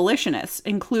with abolitionists,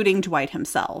 including Dwight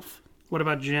himself. What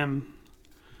about Jim?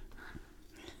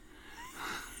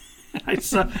 I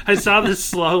saw this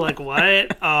slow, like,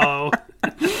 what? Oh.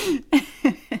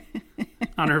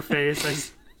 On her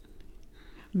face.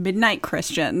 Midnight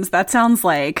Christians. That sounds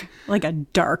like a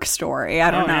dark story.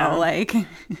 I don't know. Yeah. Like,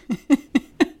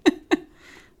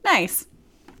 nice.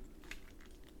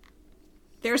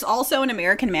 There's also an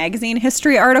American Magazine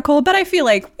history article, but I feel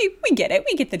like we get it.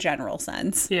 We get the general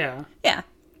sense. Yeah. Yeah.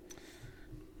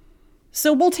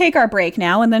 So we'll take our break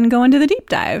now and then go into the deep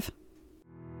dive.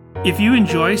 If you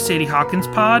enjoy Sadie Hawkins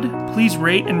Pod, please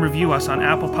rate and review us on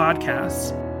Apple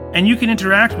Podcasts. And you can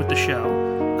interact with the show.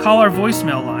 Call our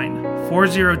voicemail line,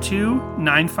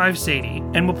 402-95-SADIE,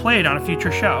 and we'll play it on a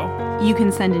future show. You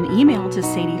can send an email to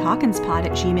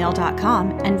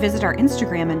sadiehawkinspod@gmail.com and visit our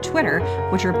Instagram and Twitter,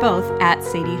 which are both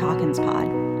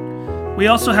 @SadieHawkinsPod. We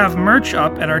also have merch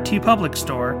up at our TeePublic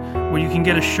store, where you can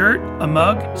get a shirt, a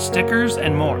mug, stickers,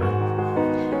 and more.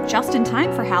 Just in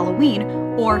time for Halloween,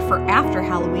 or for after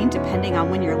Halloween, depending on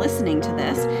when you're listening to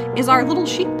this, is our Little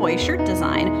Sheep Boy shirt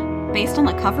design, based on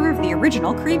the cover of the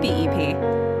original Creepy EP.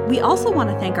 We also want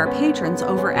to thank our patrons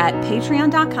over at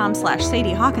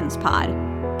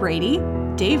patreon.com/SadieHawkinspod. Brady,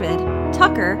 David,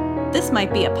 Tucker, This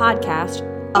Might Be a Podcast,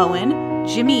 Owen,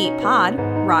 Jimmy Eat Pod,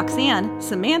 Roxanne,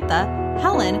 Samantha,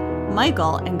 Helen,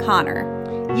 Michael, and Connor.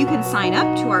 You can sign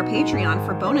up to our Patreon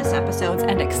for bonus episodes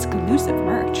and exclusive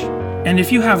merch. And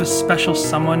if you have a special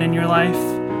someone in your life,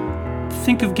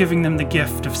 think of giving them the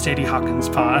gift of Sadie Hawkins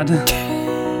Pod.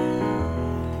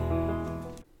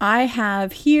 I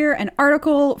have here an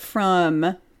article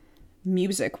from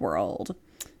Music World.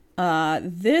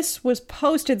 This was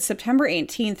posted September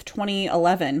 18th,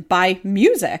 2011 by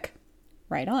Music.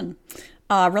 Right on.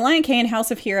 Relient K and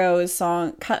House of Heroes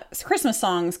Christmas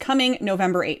songs coming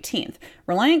November 18th.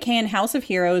 Relient K and House of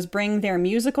Heroes bring their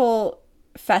musical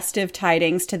festive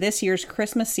tidings to this year's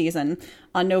Christmas season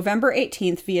on November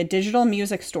 18th via digital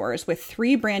music stores with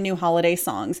 3 brand new holiday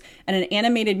songs and an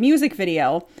animated music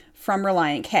video from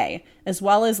Relient K, as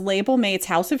well as label mates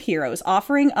House of Heroes,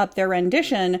 offering up their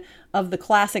rendition of the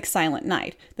classic Silent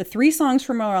Night. The 3 songs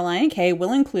from Relient K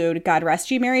will include God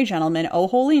Rest Ye Merry Gentlemen, O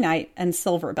Holy Night, and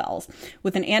Silver Bells,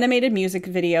 with an animated music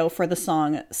video for the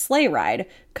song Sleigh Ride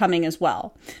coming as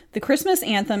well. The Christmas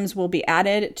anthems will be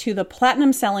added to the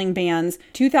platinum-selling band's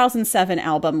 2007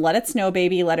 album Let It Snow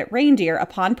Baby, Let It Reindeer.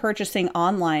 Upon purchasing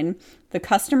online, the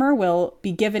customer will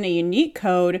be given a unique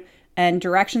code and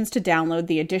directions to download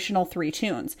the additional 3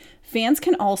 tunes. Fans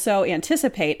can also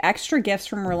anticipate extra gifts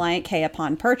from Relient K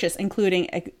upon purchase, including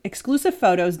exclusive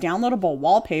photos, downloadable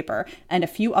wallpaper, and a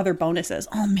few other bonuses.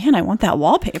 Oh man, I want that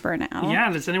wallpaper now. Yeah,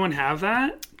 does anyone have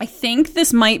that? I think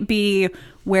this might be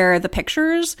where the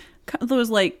pictures, those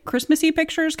like Christmassy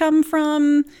pictures, come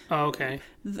from. Oh, okay.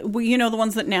 You know, the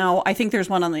ones that now, I think there's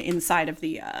one on the inside of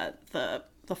the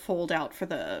fold out for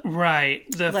the right.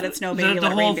 Let It Snow Baby,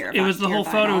 Let It Reindeer. It was the whole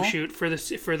photo vinyl. shoot for the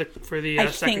I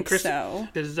second think Christmas. so.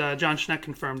 Because John Schneck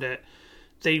confirmed it.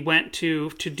 They went to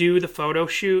do the photo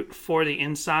shoot for the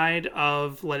inside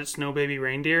of Let It Snow Baby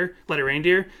Reindeer, Let It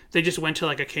Reindeer. They just went to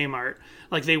like a Kmart.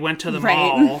 Like they went to the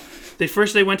mall.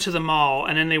 They went to the mall,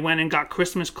 and then they went and got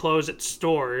Christmas clothes at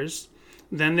stores.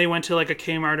 Then they went to like a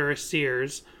Kmart or a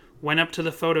Sears. Went up to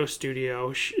the photo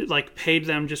studio, paid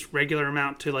them just regular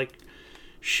amount to like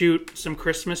shoot some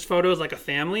Christmas photos like a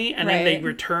family, and then they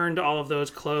returned all of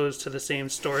those clothes to the same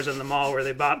stores in the mall where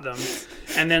they bought them.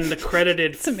 And then the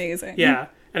credited It's amazing. Yeah.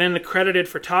 And then the credited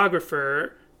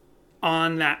photographer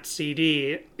on that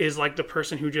CD is like the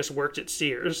person who just worked at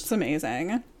Sears. It's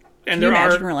amazing. And Can you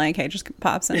imagine Relient K just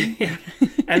pops in? Yeah.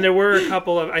 And there were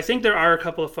I think there are a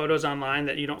couple of photos online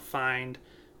that you don't find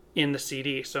in the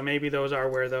CD, so maybe those are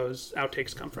where those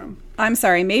outtakes come from. I'm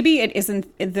sorry, maybe it isn't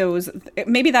those.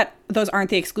 Maybe those aren't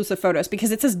the exclusive photos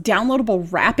because it says downloadable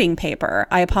wrapping paper.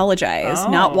 I apologize,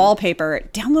 not wallpaper.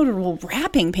 Downloadable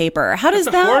wrapping paper. How does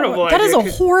that? Horrible that idea, is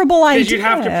a horrible idea. Because you'd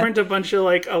have to print a bunch of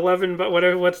like 11, but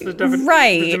whatever. What's the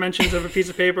the dimensions of a piece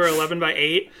of paper? 11 by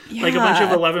 8, like a bunch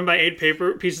of 11 by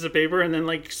 8 pieces of paper, and then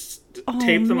like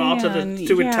tape them all to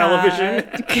a television.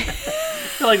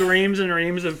 Like reams and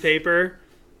reams of paper.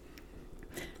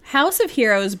 House of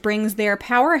Heroes brings their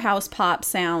powerhouse pop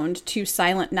sound to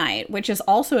Silent Night, which is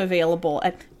also available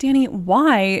at... Danny,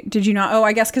 why did you not... Oh,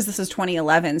 I guess because this is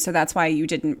 2011, so that's why you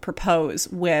didn't propose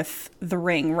with the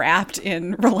ring wrapped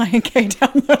in Relient K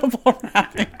downloadable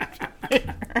wrapping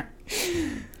paper.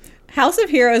 House of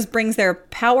Heroes brings their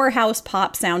powerhouse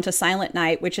pop sound to Silent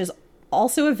Night, which is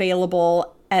also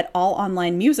available at all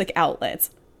online music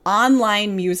outlets.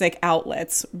 Online music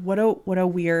outlets. What a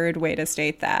weird way to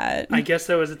state that. I guess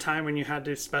there was a time when you had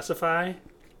to specify.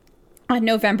 On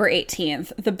November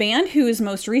 18th, the band whose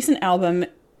most recent album,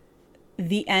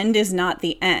 The End Is Not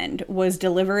the End, was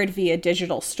delivered via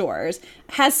digital stores,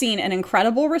 has seen an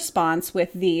incredible response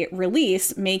with the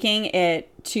release, making it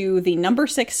to the number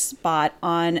 6 spot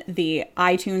on the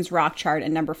iTunes Rock Chart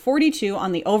and number 42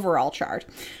 on the overall chart,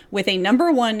 with a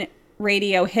number 1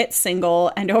 radio hit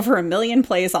single and over 1 million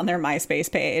plays on their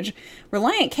MySpace page.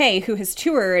 Relient K, who has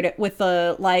toured with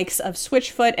the likes of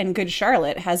Switchfoot and Good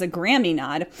Charlotte, has a Grammy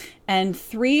nod and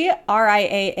 3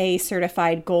 RIAA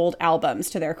certified gold albums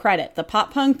to their credit. The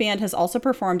pop-punk band has also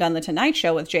performed on The Tonight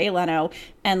Show with Jay Leno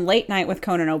and Late Night with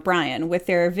Conan O'Brien, with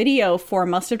their video for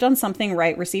Must Have Done Something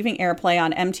Right receiving airplay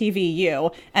on MTV U,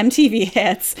 MTV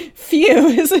Hits,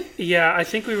 Fuse. Yeah, I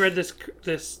think we read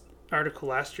this article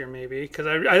last year, maybe, because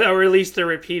or at least they're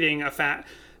repeating a fact.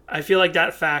 I feel like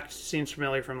that fact seems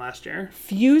familiar from last year.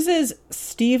 Fuse's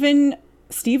Steven's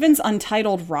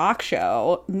Untitled Rock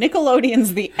Show,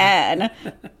 Nickelodeon's The N,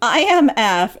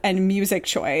 IMF, and Music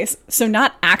Choice. So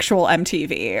not actual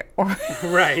MTV or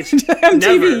right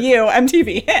MTV U,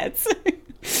 MTV Hits.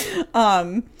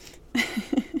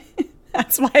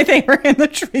 That's why they were in the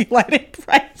tree lighting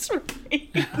prize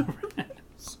review.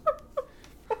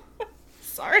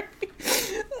 Sorry.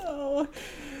 Oh.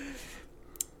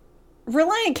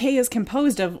 Relient K is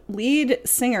composed of lead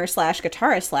singer /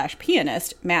 guitarist /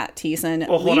 pianist Matt Thiessen,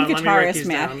 lead guitarist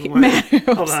Matt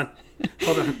Hoops,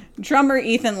 Hold on. drummer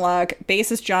Ethan Luck,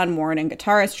 bassist John Warren, and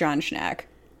guitarist John Schneck.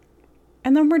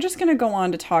 And then we're just going to go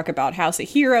on to talk about House of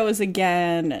Heroes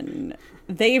again, and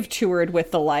they've toured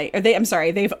with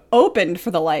they've opened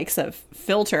for the likes of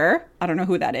Filter, I don't know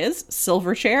who that is,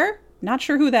 Silverchair, not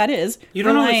sure who that is. You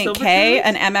don't know what Relient Silverchair K is?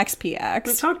 and MXPX.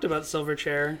 We talked about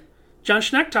Silverchair. John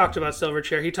Schneck talked about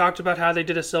Silverchair. He talked about how they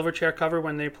did a Silverchair cover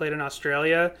when they played in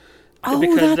Australia. Oh,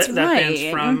 because that's that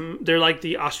right. band's they're like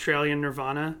the Australian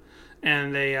Nirvana.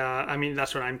 And they,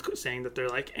 that's what I'm saying that they're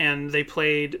like. And they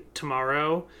played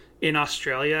Tomorrow in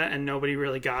Australia and nobody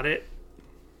really got it.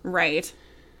 Right.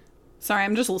 Sorry,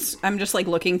 I'm just like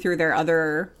looking through their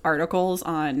other articles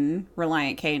on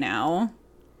Relient K now.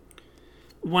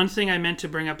 One thing I meant to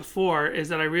bring up before is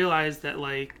that I realized that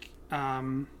like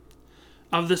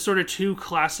of the sort of two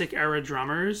classic era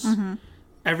drummers,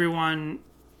 everyone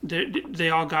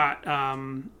they all got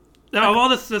of all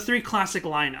the three classic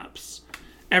lineups,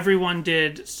 everyone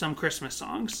did some Christmas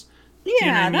songs. Yeah, you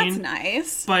know what I that's mean?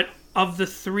 nice. But of the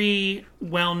three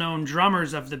well-known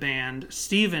drummers of the band,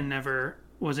 Steven never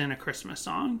was in a Christmas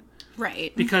song.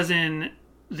 Right. Because in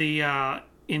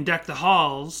Deck the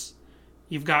Halls,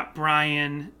 you've got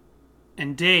Brian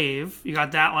and Dave. You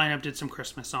got that lineup did some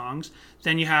Christmas songs.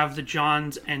 Then you have the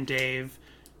Johns and Dave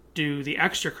do the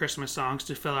extra Christmas songs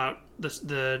to fill out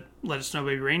the Let It Snow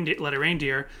Baby Reindeer, Let It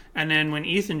Reindeer. And then when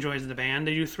Ethan joins the band,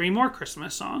 they do 3 more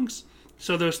Christmas songs.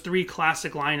 So those 3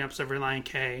 classic lineups of Relient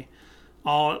K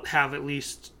all have at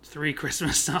least 3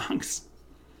 Christmas songs.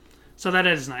 So that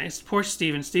is nice. Poor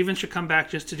Steven. Steven should come back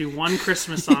just to do one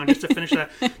Christmas song just to finish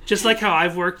that. Just like how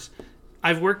I've worked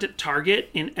at Target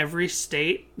in every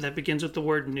state that begins with the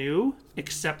word new,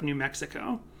 except New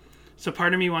Mexico. So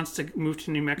part of me wants to move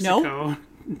to New Mexico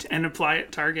and apply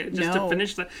at Target just to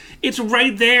finish that. It's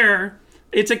right there.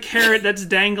 It's a carrot that's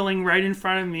dangling right in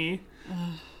front of me.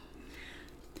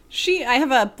 I have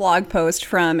a blog post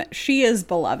from She Is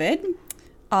Beloved.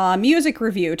 Music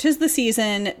review. 'Tis the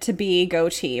Season to Be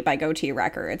Goatee by Goatee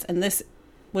Records. And this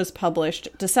was published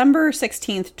December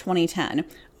 16th, 2010.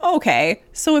 Okay,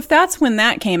 so if that's when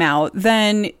that came out,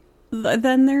 then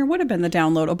there would have been the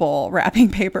downloadable wrapping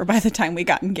paper by the time we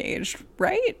got engaged,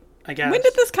 right? I guess. When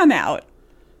did this come out?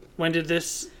 When did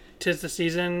this 'Tis the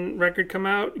Season record come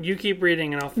out? You keep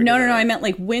reading and I'll figure No. it out. I meant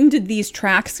like when were these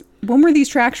tracks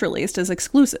released as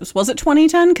exclusives? Was it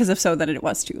 2010? Because if so, then it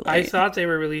was too late. I thought they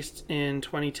were released in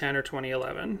 2010 or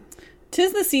 2011.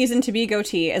 'Tis the Season to Be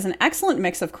Goatee is an excellent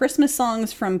mix of Christmas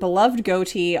songs from beloved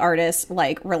Goatee artists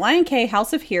like Relient K,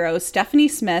 House of Heroes, Stephanie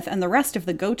Smith, and the rest of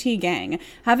the Goatee gang.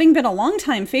 Having been a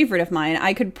longtime favorite of mine,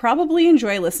 I could probably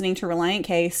enjoy listening to Relient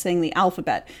K sing the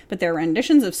alphabet, but their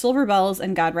renditions of Silver Bells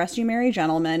and God Rest You Merry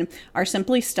Gentlemen are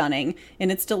simply stunning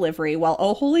in its delivery, while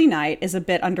Oh Holy Night is a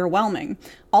bit underwhelming.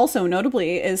 Also,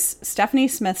 notably, is Stephanie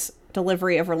Smith's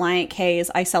delivery of Relient K's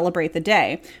I Celebrate the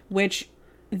Day, which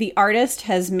the artist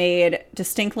has made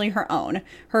distinctly her own.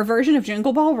 Her version of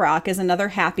Jingle Bell Rock is another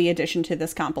happy addition to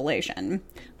this compilation.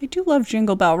 I do love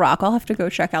Jingle Bell Rock. I'll have to go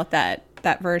check out that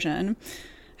version.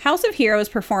 House of Heroes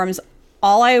performs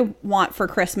All I Want for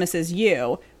Christmas Is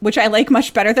You, which I like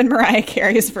much better than Mariah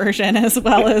Carey's version, as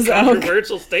well as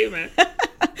Controversial statement.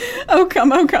 Oh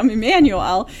Come,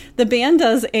 Emmanuel. The band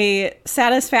does a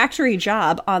satisfactory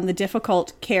job on the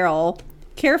difficult carol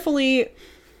carefully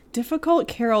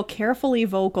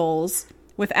vocals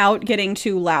without getting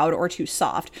too loud or too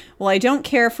soft. While I don't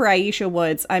care for Aisha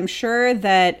Woods, I'm sure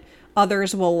that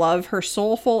others will love her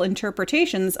soulful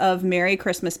interpretations of Merry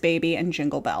Christmas Baby and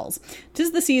Jingle Bells.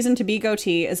 'Tis the Season to Be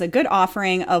Goatee is a good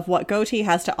offering of what Goatee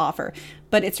has to offer,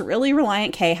 but it's really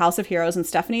Relient K, House of Heroes, and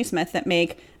Stephanie Smith that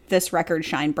make this record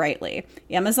shine brightly.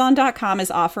 Amazon.com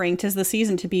is offering 'Tis the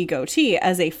Season to Be Goatee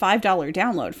as a $5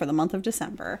 download for the month of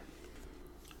December.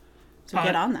 So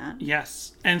get on that.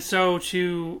 Yes. And so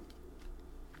so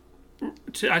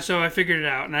I figured it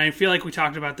out, and I feel like we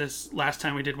talked about this last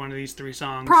time we did one of these 3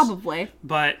 songs. Probably.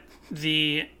 But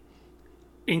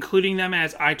including them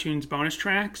as iTunes bonus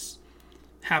tracks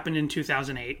happened in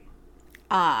 2008.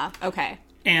 Ah, okay.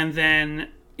 And then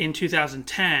in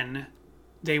 2010,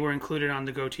 they were included on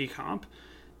the Goatee comp.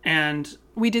 And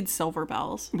we did Silver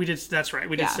Bells. That's right.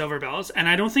 We did Silver Bells. And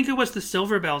I don't think it was the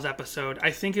Silver Bells episode. I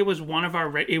think it was one of our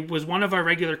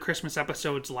regular Christmas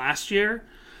episodes last year.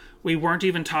 We weren't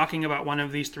even talking about one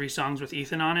of these 3 songs with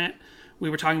Ethan on it. We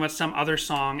were talking about some other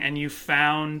song, and you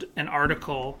found an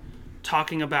article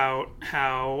talking about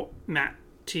how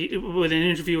with an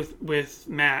interview with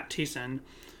Matt Thiessen,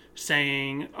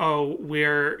 saying, "Oh,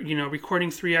 we're recording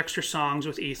 3 extra songs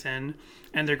with Ethan,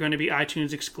 and they're going to be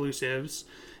iTunes exclusives."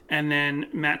 And then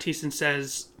Matt Thiessen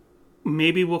says,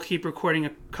 maybe we'll keep recording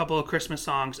a couple of Christmas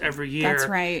songs every year. That's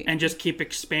right. And just keep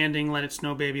expanding Let It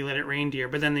Snow Baby, Let It Reindeer.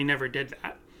 But then they never did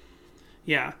that.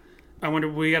 Yeah. I wonder,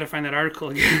 we got to find that article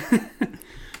again.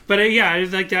 But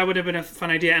that would have been a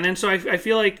fun idea. And then so I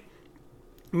feel like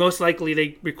most likely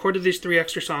they recorded these 3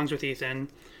 extra songs with Ethan.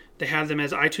 They had them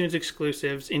as iTunes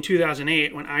exclusives in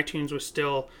 2008 when iTunes was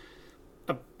still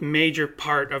a major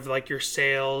part of like your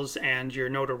sales and your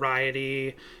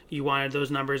notoriety. You wanted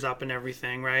those numbers up and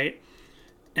everything, right?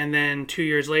 And then 2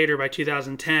 years later, by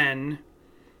 2010,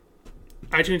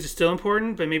 iTunes is still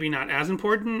important, but maybe not as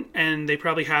important. And they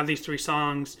probably have these 3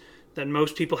 songs that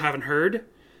most people haven't heard.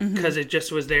 because it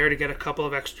just was there to get a couple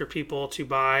of extra people to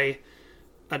buy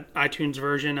an iTunes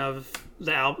version of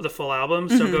the full album.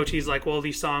 So Goatee's like, well,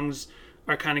 these songs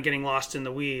are kind of getting lost in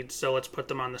the weeds, so let's put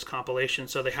them on this compilation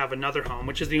so they have another home,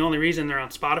 which is the only reason they're on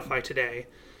Spotify today,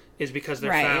 is because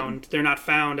they're not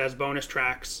found as bonus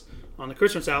tracks on the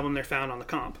Christmas album, they're found on the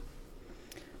comp.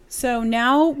 So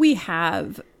now we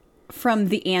have from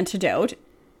The Antidote,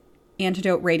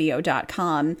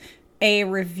 antidoteradio.com, a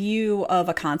review of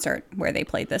a concert where they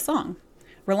played this song.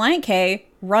 Relient K,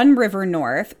 Run River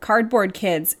North, Cardboard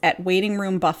Kids at Waiting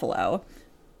Room Buffalo.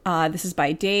 This is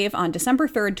by Dave on December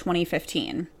 3rd,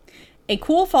 2015. A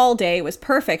cool fall day was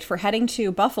perfect for heading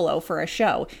to Buffalo for a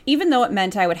show, even though it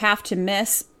meant I would have to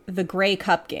miss the Grey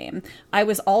Cup game. I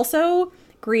was also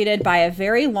greeted by a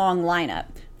very long lineup.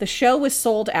 The show was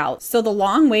sold out, so the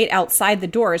long wait outside the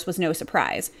doors was no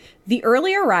surprise. The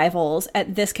early arrivals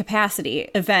at this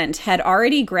capacity event had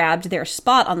already grabbed their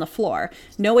spot on the floor.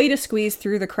 No way to squeeze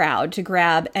through the crowd to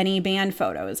grab any band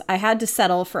photos. I had to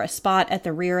settle for a spot at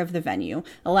the rear of the venue,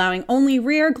 allowing only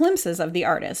rare glimpses of the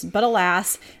artist. But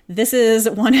alas, this is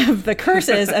one of the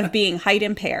curses of being height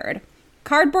impaired.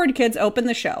 Cardboard Kids opened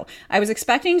the show. I was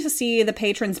expecting to see the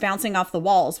patrons bouncing off the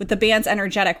walls with the band's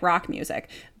energetic rock music,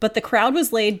 but the crowd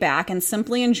was laid back and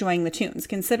simply enjoying the tunes.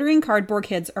 Considering Cardboard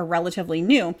Kids are relatively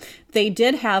new, they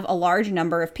did have a large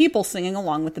number of people singing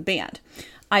along with the band.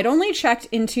 I'd only checked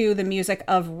into the music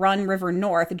of Run River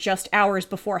North just hours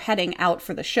before heading out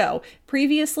for the show,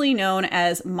 previously known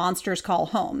as Monsters Call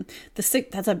Home. That's a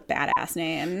badass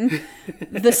name.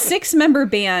 The 6-member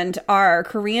band are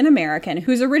Korean American,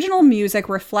 whose original music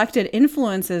reflected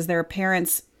influences their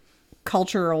parents'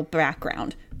 cultural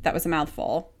background. That was a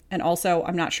mouthful. And also,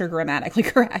 I'm not sure grammatically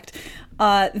correct.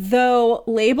 Though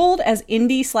labeled as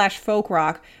indie/folk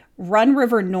rock, Run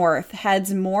River North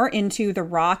heads more into the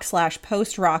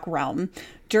rock/post-rock realm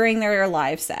during their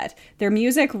live set. Their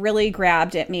music really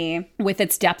grabbed at me with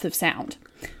its depth of sound.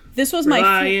 This was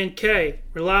Relient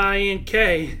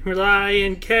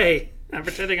K. I'm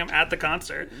pretending I'm at the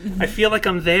concert. I feel like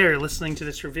I'm there listening to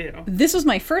this review. This was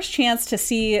my first chance to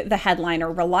see the headliner,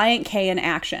 Relient K, in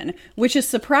action, which is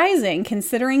surprising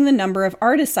considering the number of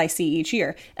artists I see each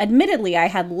year. Admittedly, I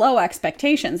had low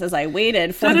expectations as I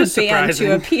waited for the band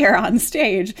to appear on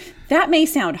stage. That may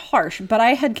sound harsh, but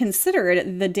I had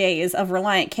considered the days of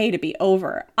Relient K to be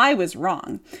over. I was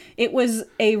wrong. It was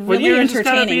a really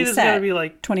entertaining set. Gotta be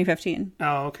like 2015.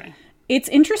 Oh, okay. It's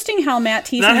interesting how Matt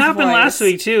Thiessen's That happened last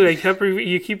week, too.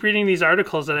 You keep reading these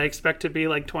articles that I expect to be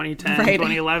like 2010,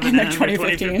 2011, and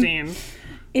 2015.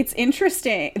 It's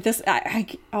interesting.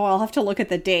 I'll have to look at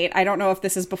the date. I don't know if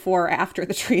this is before or after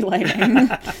the tree lighting.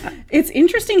 It's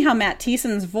interesting how Matt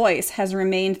Thiessen's voice has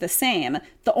remained the same.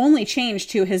 The only change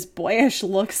to his boyish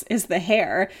looks is the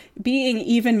hair, being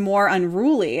even more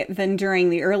unruly than during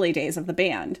the early days of the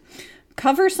band.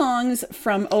 Cover songs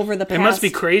from over the past... It must be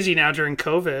crazy now during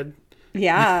COVID.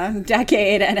 Yeah,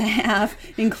 decade and a half,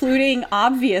 including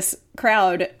Obvious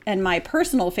Crowd and my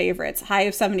personal favorites, High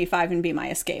of 75 and Be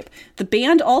My Escape. The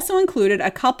band also included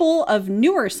a couple of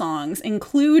newer songs,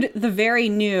 include the very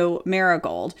new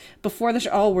Marigold. Before the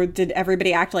show, did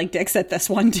everybody act like dicks at this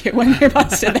one too when they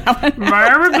busted that one?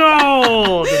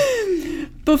 Marigold!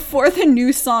 Before the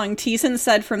new song, Thiessen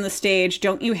said from the stage,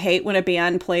 "Don't you hate when a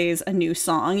band plays a new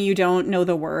song? You don't know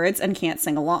the words and can't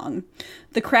sing along."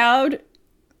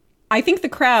 I think the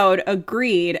crowd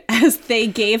agreed as they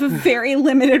gave a very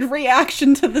limited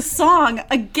reaction to the song.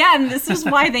 Again, this is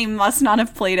why they must not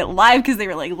have played it live, because they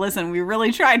were like, listen, we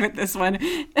really tried with this one.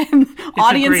 And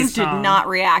audiences did not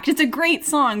react. It's a great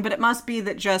song, but it must be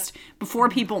that just before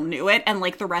people knew it and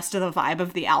like the rest of the vibe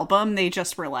of the album, they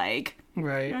just were like,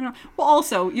 right. I don't know. Well,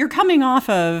 also, you're coming off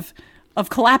of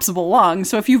Collapsible Lung,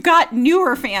 so if you've got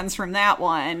newer fans from that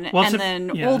one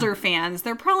older fans,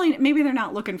 maybe they're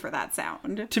not looking for that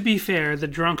sound. To be fair, the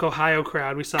drunk Ohio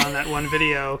crowd we saw in that one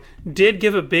video did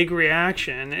give a big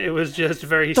reaction. It was just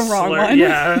very wrong one.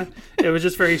 Yeah, it was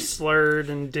just very slurred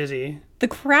and dizzy. The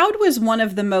crowd was one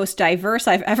of the most diverse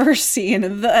I've ever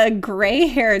seen. The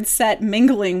gray-haired set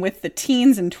mingling with the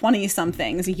teens and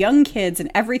 20-somethings, young kids,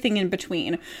 and everything in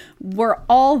between were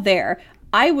all there.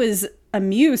 I was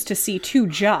amused to see two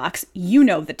jocks, you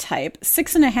know the type,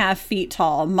 6.5 feet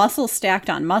tall, muscles stacked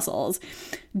on muscles,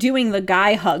 doing the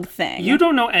guy hug thing. You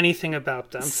don't know anything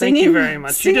about them. Thank you very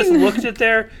much. You just looked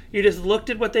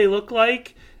at what they look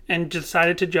like and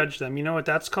decided to judge them. You know what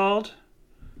that's called?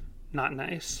 Not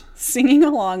nice. Singing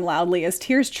along loudly as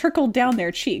tears trickled down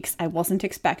their cheeks. I wasn't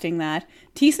expecting that.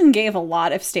 Thiessen gave a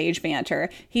lot of stage banter.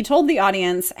 He told the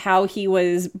audience how he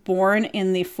was born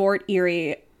in the Fort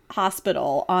Erie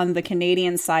Hospital on the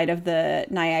Canadian side of the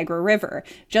Niagara River,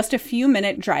 just a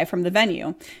few-minute drive from the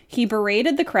venue. He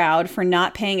berated the crowd for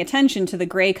not paying attention to the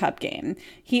Grey Cup game.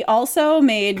 He also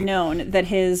made known that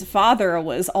his father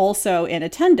was also in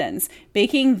attendance,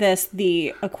 making this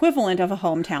the equivalent of a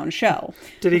hometown show.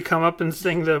 Did he come up and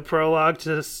sing the prologue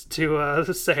to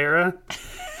Sahara?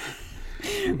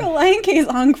 Relient K's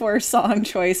encore song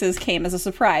choices came as a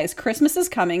surprise. Christmas is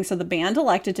coming, so the band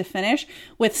elected to finish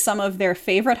with some of their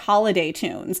favorite holiday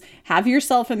tunes. Have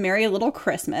Yourself a Merry Little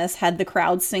Christmas had the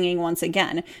crowd singing once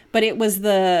again, but it was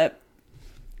the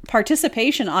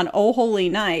participation on Oh Holy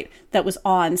Night that was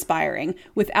awe-inspiring.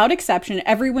 Without exception,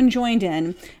 everyone joined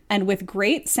in, and with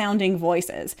great sounding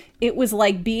voices. It was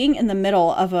like being in the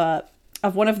middle of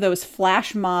one of those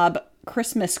flash mob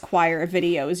Christmas choir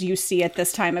videos you see at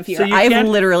this time of year. So I've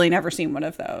literally never seen one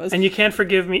of those. And you can't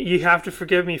forgive me. You have to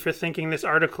forgive me for thinking this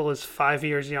article is 5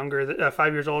 years older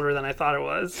than I thought it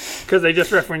was, because they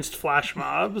just referenced flash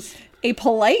mobs. A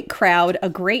polite crowd, a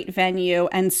great venue,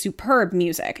 and superb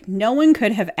music. No one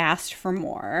could have asked for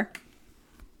more.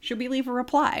 Should we leave a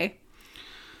reply?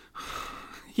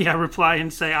 Yeah, reply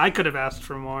and say, I could have asked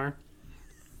for more.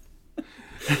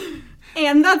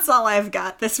 And that's all I've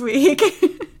got this week.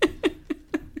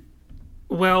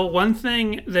 Well, one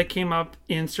thing that came up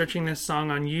in searching this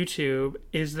song on YouTube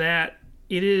is that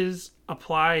it is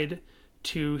applied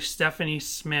to Stephanie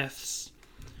Smith's,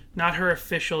 not her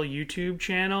official YouTube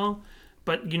channel,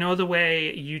 but you know the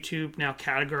way YouTube now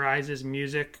categorizes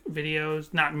music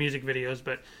videos, not music videos,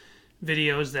 but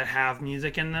videos that have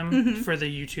music in them for the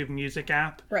YouTube Music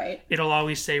app. Right. It'll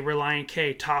always say Relient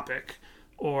K topic,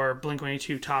 or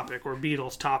Blink-182 topic, or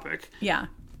Beatles topic. Yeah.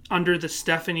 Under the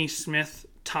Stephanie Smith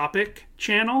topic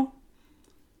channel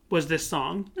was this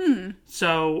song.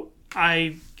 So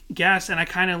I guess, and I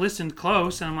kind of listened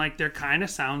close, and I'm like, there kind of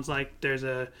sounds like there's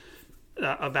a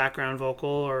background vocal,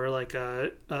 or like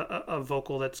a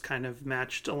vocal that's kind of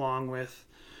matched along with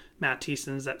Matt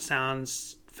Thiessen's that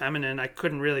sounds feminine. I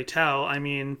couldn't really tell. I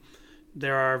mean,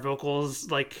 there are vocals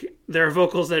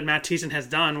that Matt Thiessen has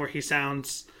done where he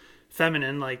sounds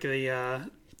feminine, like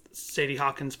the Sadie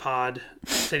Hawkins pod.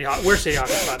 Where's Sadie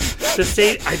Hawkins pod?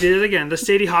 I did it again. The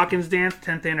Sadie Hawkins dance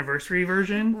 10th anniversary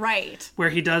version. Right. Where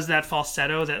he does that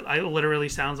falsetto that literally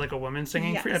sounds like a woman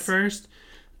singing at first.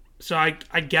 So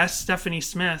I guess Stephanie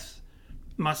Smith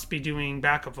must be doing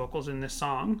backup vocals in this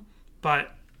song.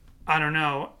 But I don't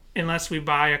know. Unless we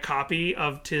buy a copy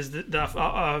of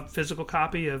the physical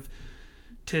copy of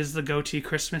 'Tis the Goatee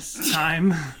Christmas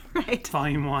Time, Right.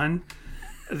 Volume 1.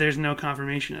 There's no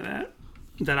confirmation of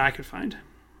that I could find.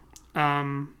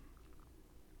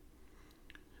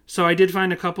 So I did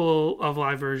find a couple of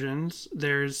live versions.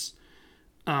 There's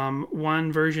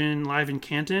one version live in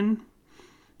Canton,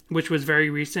 which was very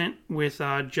recent, with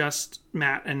just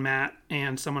Matt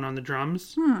and someone on the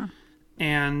drums.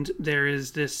 And there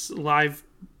is this live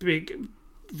big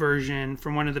version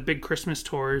from one of the big Christmas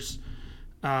tours.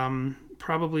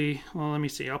 Probably, well, let me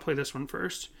see. I'll play this one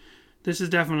first. This is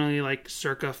definitely like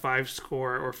circa 5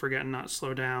 score or Forget and Not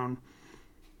Slow Down.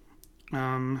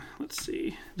 Let's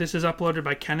see. This is uploaded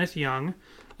by Kenneth Young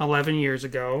 11 years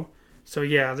ago. So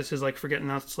yeah, this is like Forget and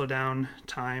Not Slow Down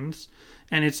times.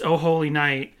 And it's Oh Holy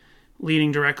Night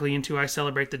leading directly into I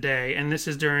Celebrate the Day. And this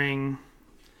is during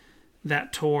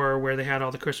that tour where they had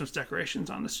all the Christmas decorations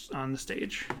on the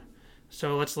stage.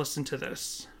 So let's listen to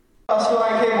this. Us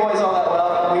Relient K boys all that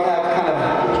well, we have kind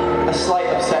of a slight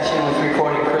obsession with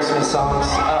recording Christmas songs.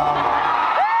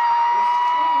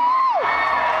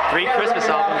 3 Christmas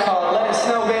albums. Called Let It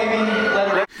Snow Baby, Let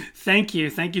It Rain. Thank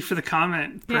you for the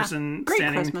comment, person Great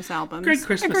standing. Christmas albums. Great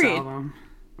Christmas Agreed. album.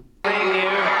 It's got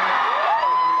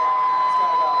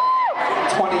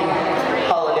about 20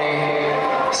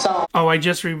 holiday songs. Oh, I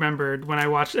just remembered when I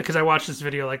watched this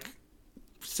video like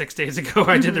 6 days ago.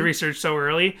 I did the research so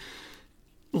early.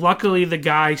 Luckily, the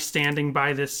guy standing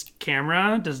by this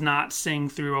camera does not sing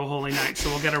through Oh Holy Night, so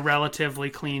we'll get a relatively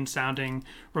clean sounding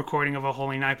recording of Oh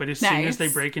Holy Night. But as soon as they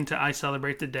break into I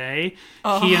Celebrate the Day,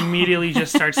 he immediately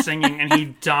just starts singing, and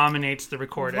he dominates the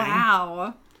recording.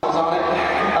 Wow. On it.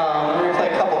 We're going to play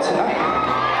a couple tonight.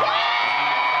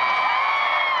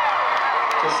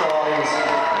 Just so all these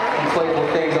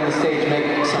inflatable things on the stage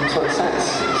make some sort of sense.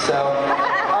 So,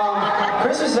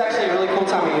 Christmas is actually a really cool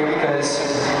time of year because,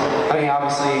 I mean,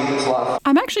 obviously, it's a lot of fun.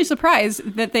 I'm actually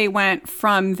surprised that they went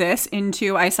from this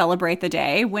into I Celebrate the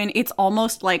Day when it's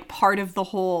almost like part of the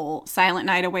whole Silent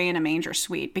Night Away in a Manger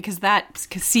Suite, because that's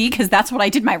what I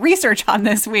did my research on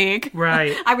this week.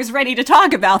 Right. I was ready to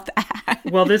talk about that.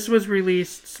 Well, this was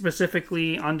released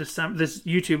specifically on December. This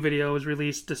YouTube video was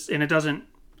released, and it doesn't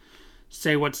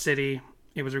say what city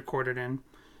it was recorded in.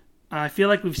 I feel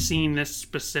like we've seen this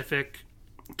specific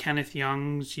Kenneth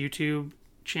Young's YouTube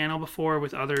channel before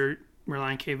with other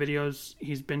Relient K videos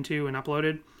he's been to and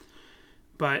uploaded.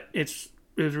 But it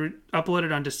was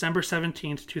uploaded on December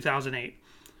 17th, 2008.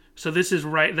 So this is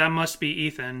right, that must be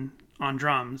Ethan on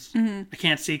drums. I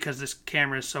can't see because this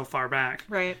camera is so far back.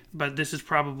 Right. But this is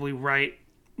probably right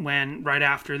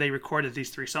after they recorded these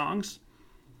 3 songs.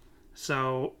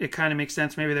 So it kind of makes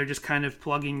sense. Maybe they're just kind of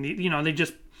plugging they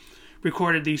just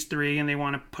recorded these 3 and they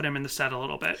want to put them in the set a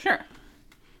little bit. Sure.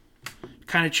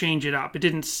 Kind of change it up. It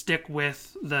didn't stick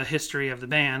with the history of the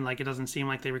band. Like, it doesn't seem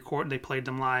like they played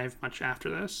them live much after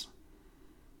this.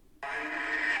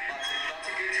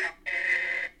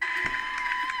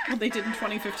 Well, they did in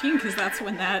 2015 because that's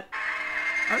when that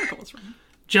article was written.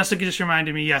 Jessica just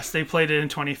reminded me, yes, they played it in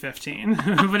 2015.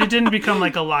 But it didn't become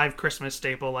like a live Christmas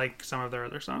staple like some of their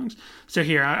other songs. So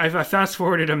here, I fast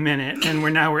forwarded a minute, and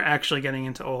we're actually getting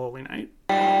into Oh Holy Night.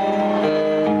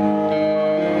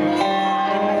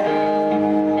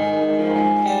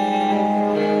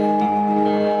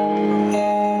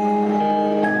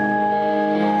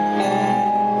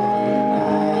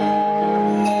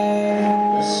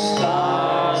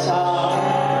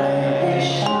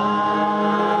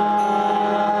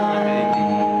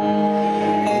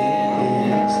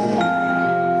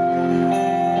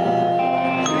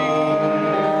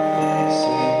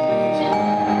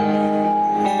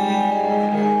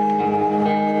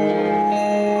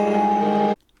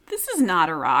 Not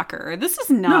a rocker. This is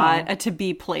not a to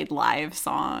be played live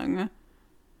song.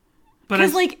 But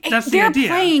because like that's they're the idea.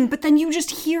 playing, but then you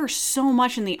just hear so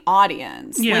much in the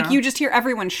audience. Yeah. Like you just hear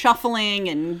everyone shuffling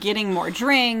and getting more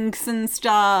drinks and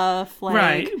stuff. Like,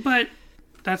 right, but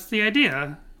that's the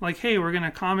idea. Like, hey, we're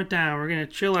gonna calm it down. We're gonna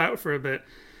chill out for a bit.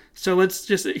 So let's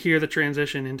just hear the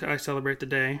transition into I Celebrate the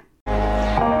Day.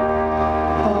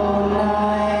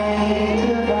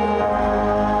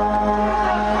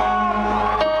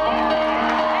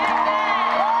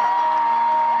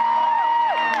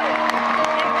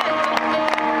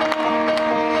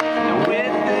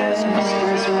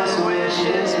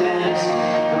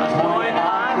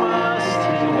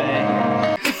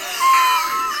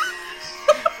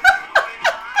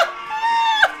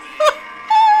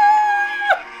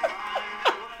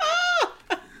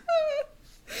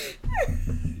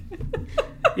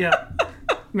 Yeah.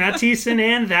 Matt Thiessen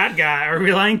and That Guy, or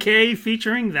Relient K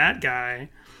featuring That Guy.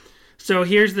 So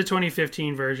here's the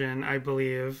 2015 version, I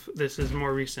believe. This is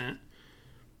more recent.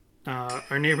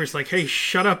 Our neighbor's like, hey,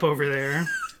 shut up over there.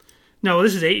 No,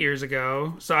 this is 8 years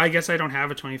ago. So I guess I don't have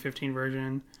a 2015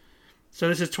 version. So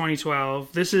this is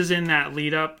 2012. This is in that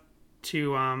lead up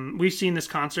to, we've seen this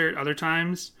concert other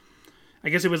times. I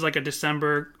guess it was like a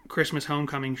December Christmas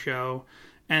homecoming show.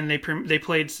 And they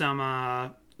played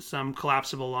some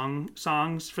Collapsible Lung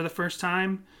songs for the first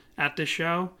time at this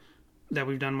show that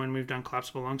we've done when we've done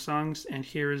Collapsible Lung songs. And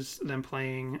here's them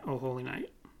playing Oh Holy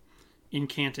Night in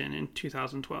Canton in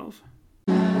 2012.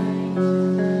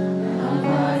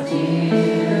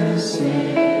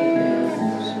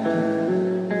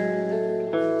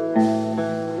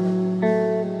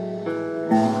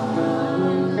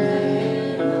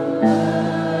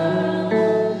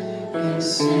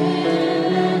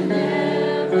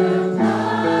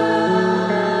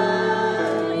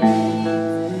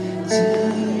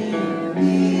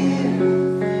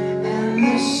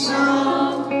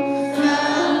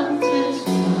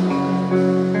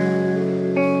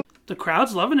 The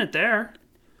crowd's loving it there.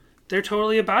 They're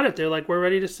totally about it. They're like, we're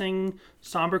ready to sing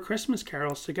somber Christmas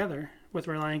carols together with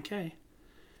Relient K.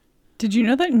 Did you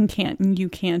know that in Canton you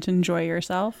can't enjoy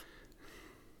yourself?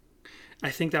 I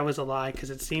think that was a lie because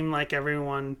it seemed like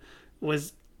everyone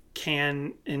was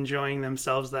enjoying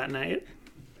themselves that night.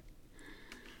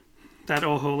 That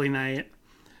Oh Holy Night.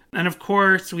 And of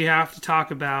course, we have to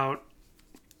talk about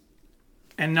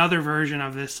another version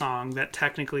of this song that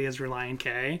technically is Relient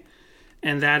K,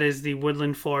 and that is the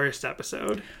Woodland Forest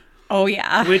episode. Oh,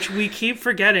 yeah. Which we keep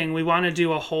forgetting. We want to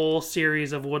do a whole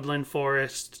series of Woodland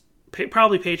Forest,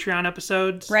 probably Patreon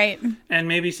episodes. Right. And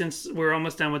maybe since we're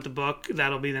almost done with the book,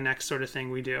 that'll be the next sort of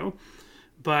thing we do.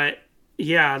 But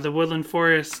yeah, the Woodland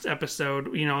Forest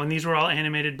episode, and these were all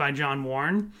animated by John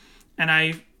Warren. And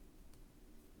I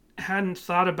hadn't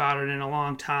thought about it in a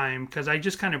long time because I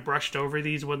just kind of brushed over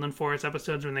these Woodland Forest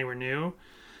episodes when they were new.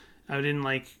 I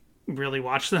didn't really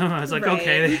watch them. I was like, right.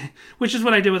 Okay, which is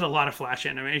what I did with a lot of Flash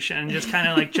animation. Just kind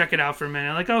of check it out for a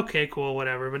minute. Like, okay, cool,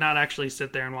 whatever, but not actually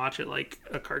sit there and watch it like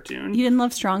a cartoon. You didn't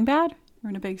love Strong Bad? We're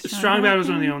in a big Strong Bad was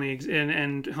one of the only,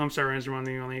 and Homestar Runners were one of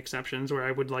the only exceptions where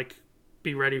I would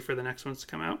be ready for the next ones to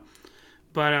come out.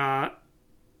 But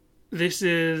this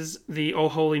is the Oh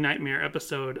Holy Nightmare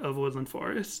episode of Woodland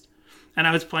Forest. And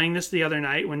I was playing this the other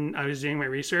night when I was doing my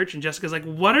research, and Jessica's like,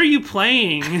 "What are you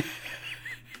playing?"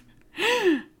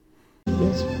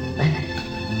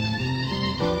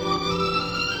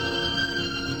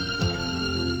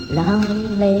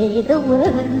 Long lay the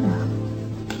world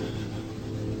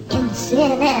in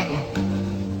sin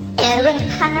and error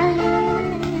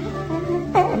high.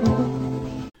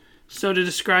 So to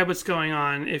describe what's going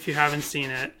on, if you haven't seen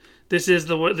it, this is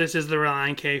the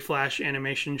Relient K Flash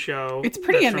animation show. It's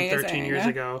pretty that's amazing. From 13 years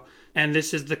ago, and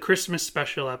this is the Christmas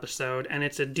special episode, and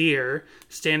it's a deer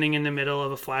standing in the middle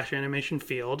of a Flash animation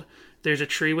field. There's a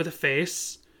tree with a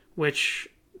face, which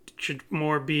should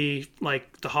more be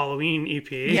like the Halloween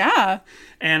EP. Yeah.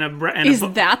 And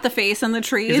that the face in the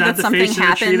tree is that the something face in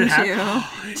the tree happened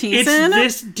that to It's Teason?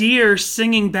 this deer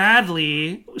sang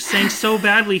so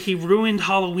badly he ruined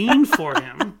Halloween for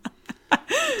him.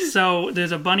 So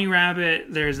there's a bunny rabbit,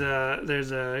 there's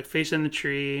a face in the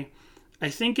tree. I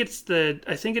think it's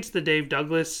the Dave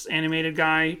Douglas animated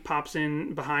guy pops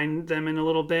in behind them in a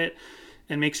little bit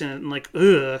and makes an like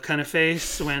ugh kind of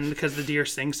face because the deer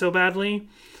sings so badly.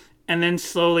 And then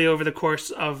slowly over the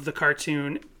course of the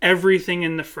cartoon, everything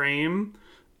in the frame,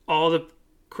 all the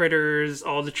critters,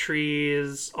 all the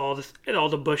trees, all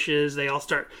the bushes, they all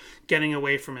start getting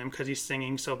away from him because he's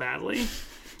singing so badly.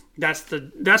 That's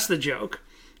the joke.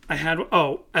 I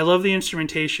love the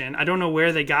instrumentation. I don't know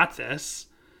where they got this,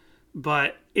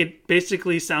 but it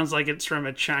basically sounds like it's from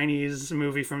a Chinese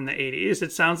movie from the 80s.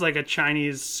 It sounds like a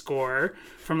Chinese score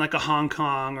from like a Hong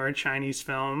Kong or a Chinese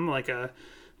film, like a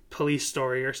Police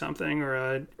Story or something, or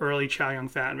a early Chow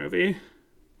Yun-fat movie.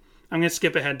 I'm going to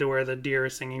skip ahead to where the deer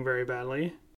is singing very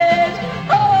badly.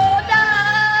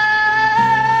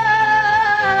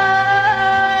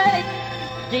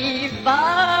 Divine,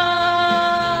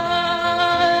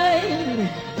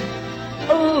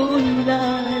 oh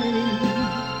night,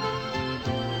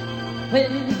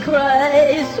 when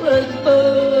Christ was born,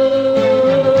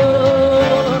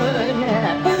 oh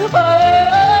night,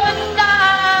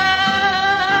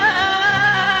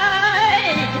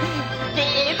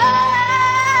 divine,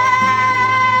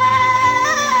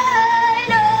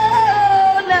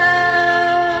 oh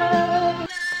night.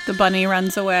 The bunny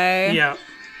runs away. Yeah.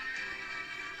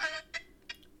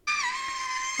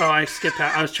 Oh, I skipped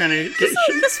out. I was trying to get...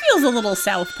 This feels a little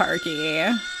South Parky.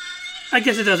 I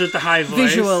guess it does with the high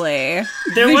voice. Visually.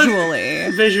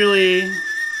 Visually.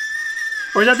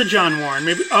 Or is that the John Warren?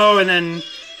 Maybe. Oh, and then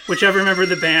whichever member of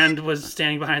the band was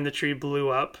standing behind the tree blew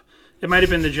up. It might have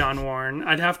been the John Warren.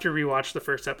 I'd have to rewatch the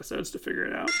first episodes to figure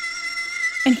it out.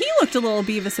 And he looked a little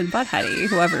Beavis and Buttheady,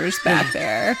 whoever's back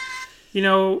there. You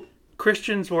know,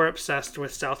 Christians were obsessed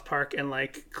with South Park and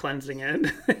like cleansing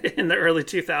it in the early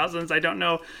 2000s. I don't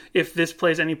know if this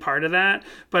plays any part of that,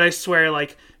 but I swear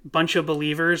like Bunch of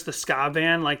Believers, the ska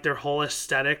band, like their whole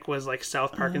aesthetic was like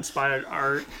South Park inspired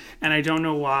art. And I don't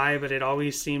know why, but it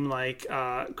always seemed like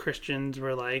Christians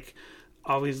were like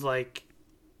always like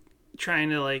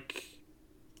trying to like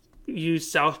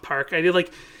use South Park. I did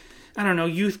like, I don't know,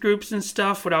 youth groups and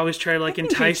stuff would always try to like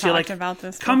entice you, like, about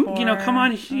this come, before. you know, come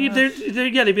on.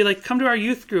 They'd be like, come to our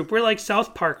youth group. We're like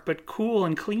South Park, but cool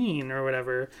and clean or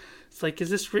whatever. It's like, is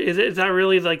that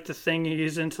really like the thing you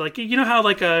use into like, you know how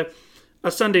like a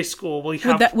Sunday school will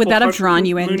have would that have drawn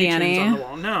you in, Looney Tunes Danny? on the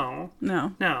wall?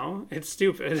 No, it's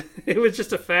stupid. It was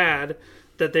just a fad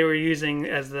that they were using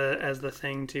as the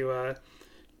thing to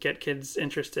get kids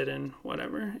interested in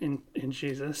whatever in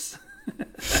Jesus.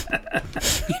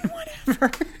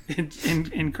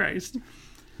 in Christ.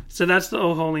 So that's the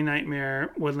Oh Holy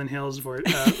Nightmare Woodland Hills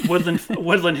Woodland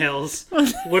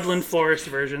Forest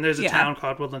version. There's a town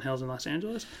called Woodland Hills in Los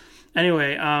Angeles.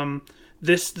 Anyway,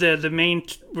 the main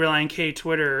Relient K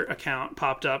Twitter account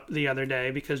popped up the other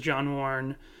day because John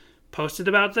Warren posted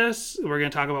about this. We're going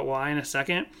to talk about why in a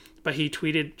second, but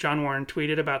John Warren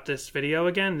tweeted about this video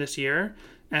again this year.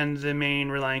 And the main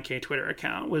Relient K Twitter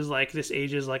account was like, this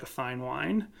ages like a fine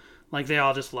wine. Like, they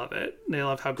all just love it. They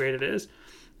love how great it is.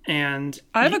 And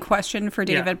I have a question for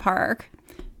David Park.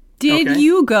 Did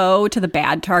you go to the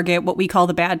bad Target, what we call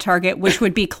the bad Target, which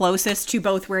would be closest to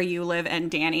both where you live and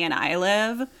Danny and I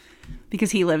live?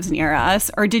 Because he lives near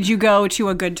us. Or did you go to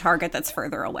a good Target that's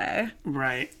further away?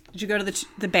 Right. Did you go to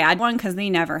the bad one? Because they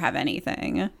never have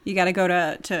anything. You got to go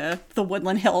to the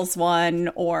Woodland Hills one,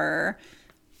 or...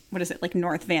 what is it, like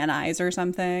North Van Nuys or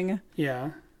something?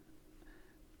 Yeah.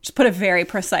 Just put a very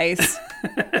precise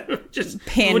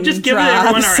pin we'll just give drop.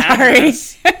 everyone our Sorry.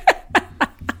 address.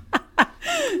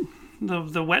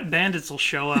 The wet bandits will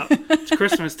show up. It's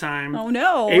Christmas time. Oh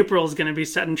no. April's going to be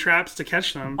setting traps to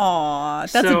catch them. Aw,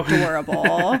 that's So-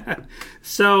 adorable.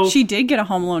 So She did get a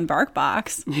Home Alone bark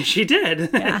box. she did.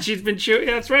 She's been chewing.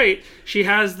 That's right. She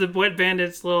has the wet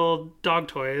bandits little dog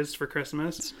toys for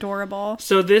Christmas. Adorable.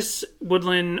 So this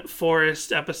woodland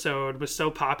forest episode was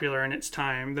so popular in its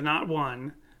time that not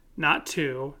one, not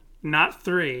two, not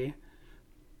three,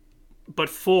 but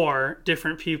 4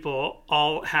 different people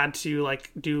all had to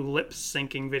like do lip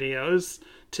syncing videos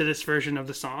to this version of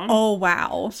the song. Oh,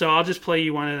 wow. So I'll just play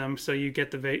you one of them so you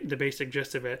get the basic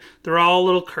gist of it. They're all a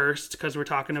little cursed because we're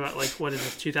talking about like, what is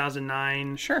this,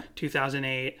 2009, Sure.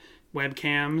 2008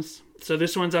 webcams. So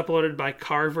this one's uploaded by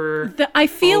Carver. I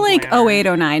feel like Oglander.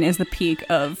 0809 is the peak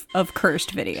of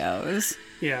cursed videos.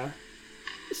 Yeah.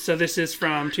 So this is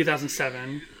from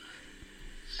 2007.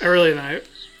 Earlier than I.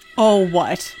 Oh,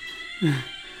 what?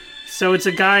 So it's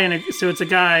a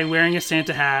guy wearing a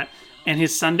Santa hat and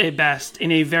his Sunday best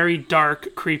in a very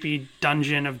dark, creepy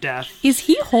dungeon of death. Is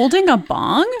he holding a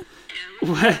bong?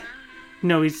 What?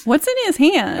 No, he's What's in his a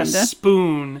hand?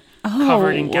 spoon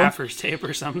covered in Oh. gaffer's tape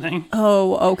or something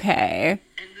Oh, okay.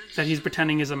 that he's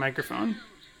pretending is a microphone.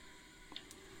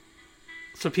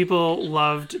 So people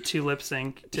loved to lip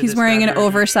sync to He's this wearing bad an version.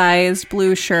 oversized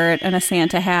blue shirt and a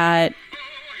Santa hat.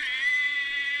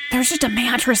 There's just a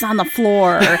mattress on the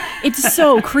floor. It's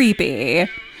so creepy.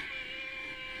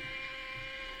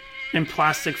 And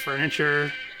plastic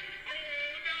furniture.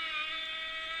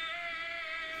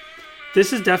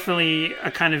 This is definitely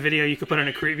a kind of video you could put in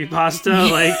a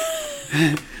creepypasta.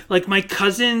 Like my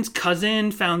cousin's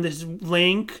cousin found this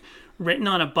link written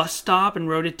on a bus stop and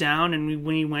wrote it down, and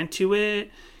when he went to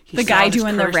it, he The saw guy this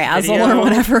doing the cursed razzle video, or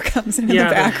whatever comes in Yeah,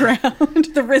 the background.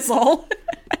 The rizzle.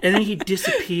 and then he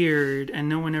disappeared, and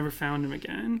no one ever found him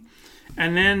again.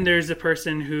 And then there's a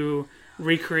person who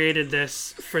recreated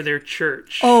this for their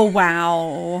church. Oh,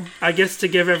 wow. I guess to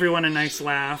give everyone a nice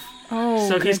laugh. Oh,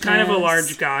 So he's kind of a goodness.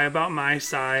 large guy, about my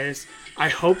size. I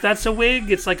hope that's a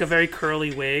wig. It's like a very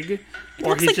curly wig. Or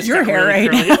looks he's like just your got hair really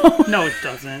right curly. No, it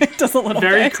doesn't. It does a little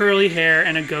Very bit. curly hair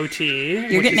and a goatee.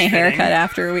 You're getting a haircut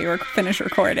after we finish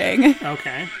recording.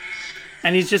 Okay.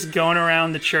 And he's just going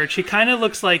around the church. He kind of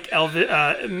looks like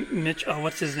Mitch. Oh,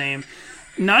 what's his name?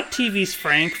 Not TV's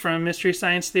Frank from Mystery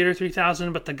Science Theater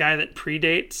 3000, but the guy that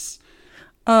predates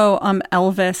Oh,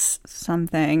 Elvis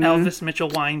something. Elvis Mitchell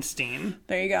Weinstein.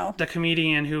 There you go. The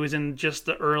comedian who was in just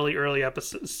the early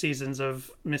seasons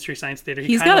of Mystery Science Theater.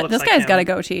 He's kinda got looks this like guy's him. got a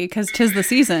goatee because 'tis the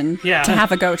season Yeah. to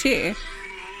have a goatee.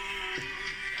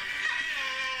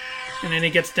 And then he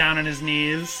gets down on his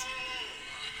knees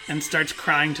and starts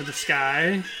crying to the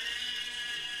sky.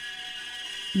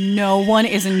 No one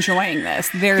is enjoying this.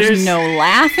 There's There's- no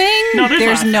laughing. No,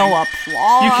 there's no laughing.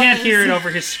 applause. You can't hear it over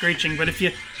his screeching, but if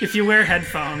you wear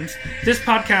headphones, this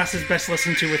podcast is best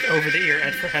listened to with over-the-ear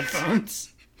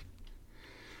headphones.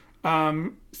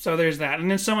 So there's that.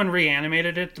 And then someone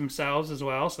reanimated it themselves as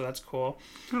well, so that's cool.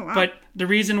 Oh, wow. But the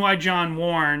reason why John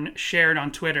Warren shared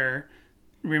on Twitter,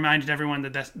 reminded everyone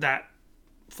that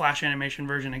Flash animation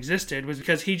version existed, was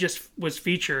because he just was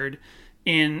featured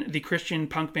in the Christian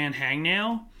punk band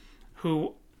Hangnail,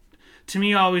 who to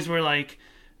me always were like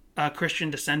Christian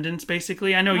descendants,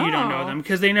 basically. I know you don't know Oh. them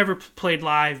because they never played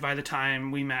live by the time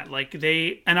we met. Like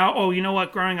you know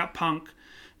what? Growing Up Punk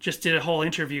just did a whole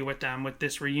interview with them with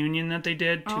this reunion that they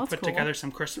did to that's put cool. together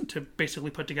to basically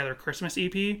put together a Christmas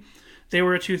EP. They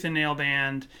were a tooth and nail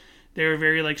band. They were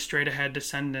very like straight ahead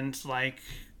descendants, like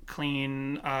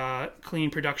clean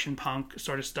production punk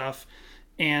sort of stuff.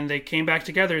 And they came back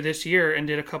together this year and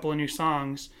did a couple of new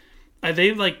songs.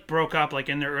 They like broke up like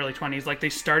in their early 20s. Like they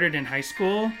started in high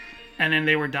school and then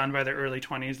they were done by their early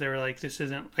 20s. They were like, this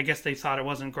isn't, I guess they thought it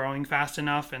wasn't growing fast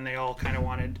enough, and they all kind of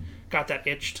got that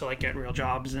itch to like get real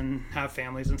jobs and have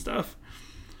families and stuff.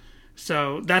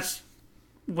 So that's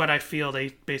what I feel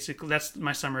that's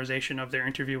my summarization of their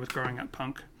interview with Growing Up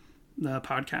Punk, the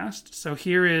podcast. So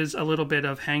here is a little bit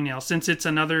of Hangnail, since it's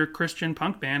another Christian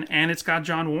punk band and it's got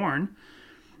John Warren.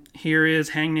 Here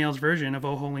is Hangnail's version of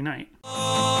Oh Holy Night. All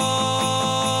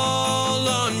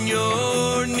on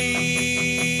your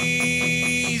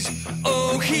knees,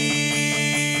 oh,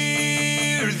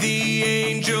 hear the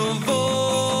angel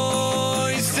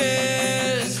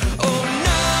voices, oh,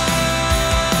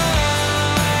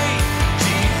 night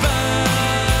divine,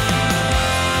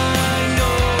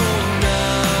 oh,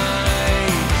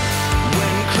 night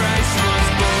when Christ was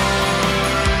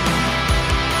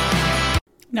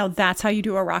born. Now that's how you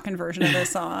do a rockin' version of this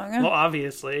song. Well,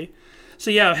 obviously. So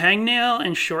yeah, Hangnail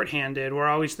and Shorthanded were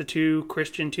always the two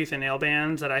Christian tooth and nail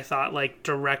bands that I thought like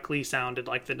directly sounded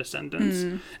like the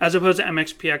Descendants, as opposed to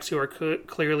MXPX, who are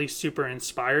clearly super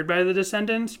inspired by the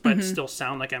Descendants, but still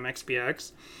sound like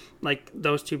MXPX. Like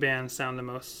those two bands sound the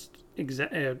most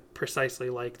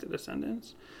precisely like the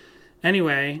Descendants.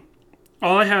 Anyway,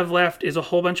 all I have left is a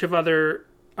whole bunch of other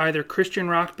either Christian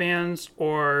rock bands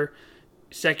or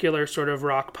secular sort of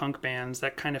rock punk bands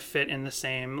that kind of fit in the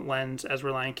same lens as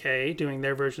Relient K doing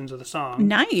their versions of the song.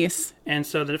 Nice. And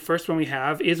so the first one we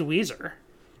have is Weezer.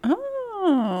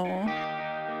 Oh.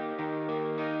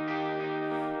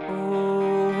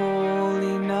 Oh,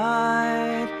 holy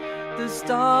night, the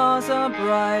stars are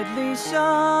brightly shining.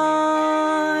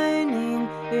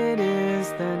 It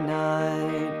is the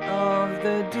night of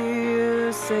the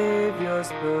dear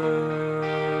Savior's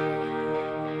birth.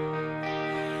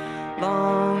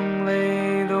 Long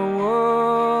lay the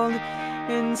world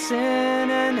in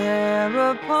sin and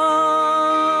error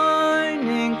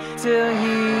pining, till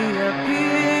he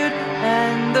appeared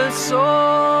and the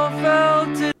soul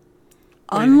felt it.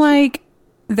 Unlike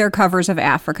their covers of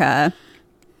Africa,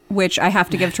 which I have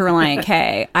to give to Relient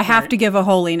K, I have to give A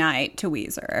Holy Night to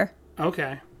Weezer.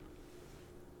 Okay.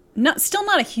 Still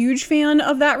not a huge fan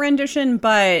of that rendition,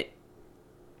 but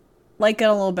like it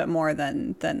a little bit more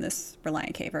than this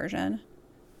Relient K version.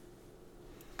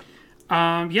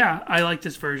 Yeah, I like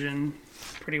this version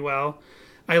pretty well.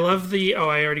 I love the... Oh,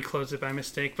 I already closed it by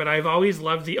mistake, but I've always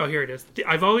loved the... Oh, here it is.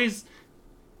 I've always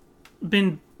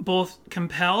been both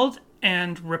compelled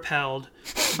and repelled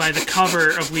by the cover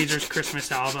of Weezer's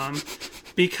Christmas album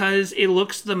because it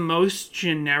looks the most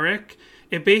generic.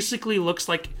 It basically looks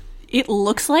like... It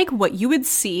looks like what you would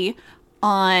see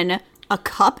on a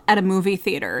cup at a movie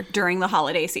theater during the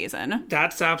holiday season.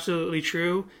 That's absolutely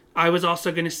true. I was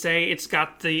also going to say it's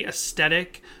got the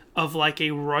aesthetic of like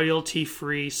a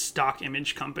royalty-free stock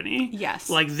image company. Yes.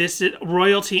 Like this is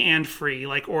royalty and free,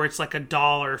 like, or it's like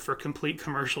 $1 for complete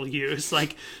commercial use,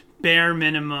 like bare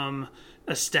minimum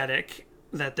aesthetic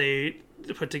that they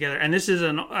put together. And this is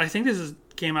I think this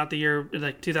came out the year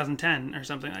like 2010 or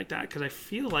something like that, because I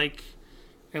feel like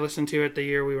I listened to it the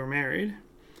year we were married.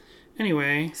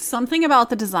 Anyway. Something about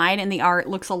the design and the art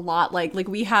looks a lot like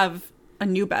we have a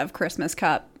New Bev Christmas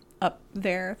cup up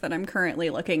there that I'm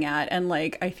currently looking at, and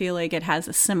like I feel like it has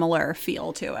a similar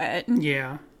feel to it.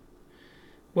 Yeah.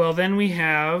 Well, then we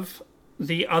have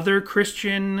the other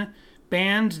Christian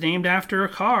band named after a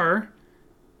car.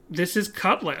 This is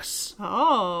Cutlass.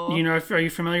 Oh. You know, are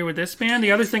you familiar with this band?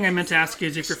 The other thing I meant to ask you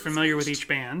is if you're familiar with each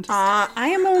band. I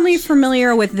am only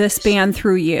familiar with this band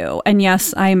through you, and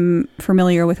yes, I'm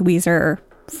familiar with Weezer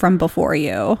from before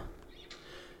you.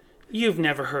 You've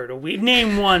never heard of Weezer.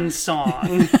 Name one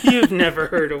song. You've never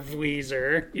heard of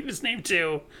Weezer. You just named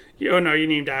two. Oh, no, you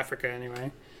named Africa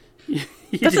anyway.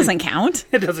 That doesn't count.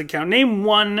 It doesn't count. Name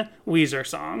one Weezer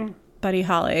song. Buddy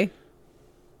Holly.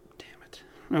 Damn it.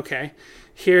 Okay.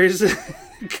 Here's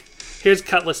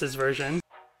Cutlass's version.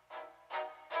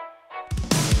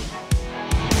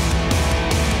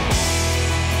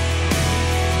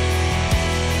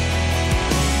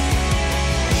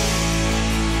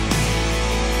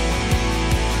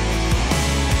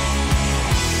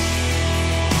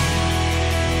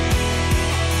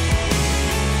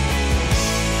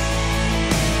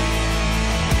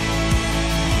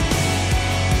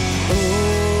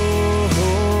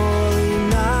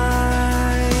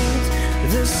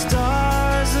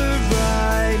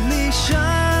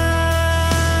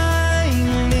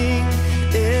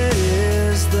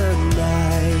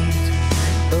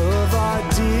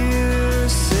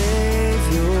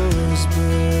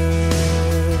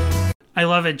 I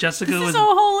love it. Jessica This was... is a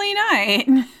holy night.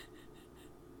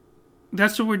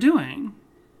 That's what we're doing.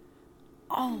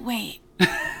 Oh, wait.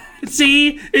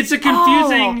 See? It's a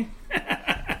confusing...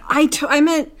 I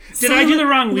meant... Did I do the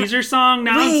wrong Weezer song?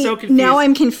 Now I'm so confused. Now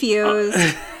I'm confused.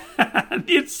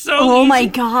 It's so Oh easy. my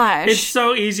gosh. It's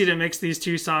so easy to mix these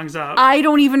two songs up. I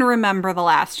don't even remember the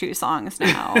last two songs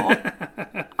now.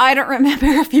 I don't remember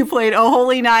if you played Oh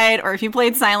Holy Night or if you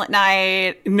played Silent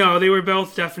Night. No, they were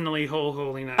both definitely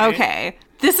Holy Night. Okay.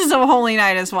 This is Oh Holy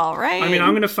Night as well, right? I mean, I'm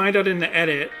going to find out in the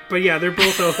edit, but yeah, they're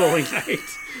both Oh Holy Night.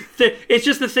 It's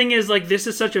just the thing is, like, this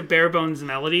is such a bare bones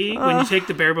melody. When you take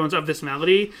the bare bones of this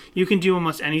melody, you can do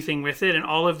almost anything with it, and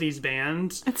all of these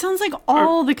bands... It sounds like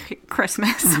all the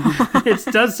Christmas songs. It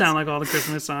does sound like all the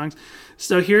Christmas songs.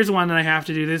 So here's one that I have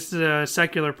to do. This is a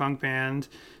secular punk band,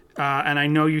 and I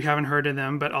know you haven't heard of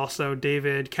them, but also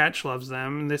David Ketch loves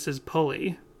them. This is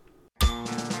Pulley.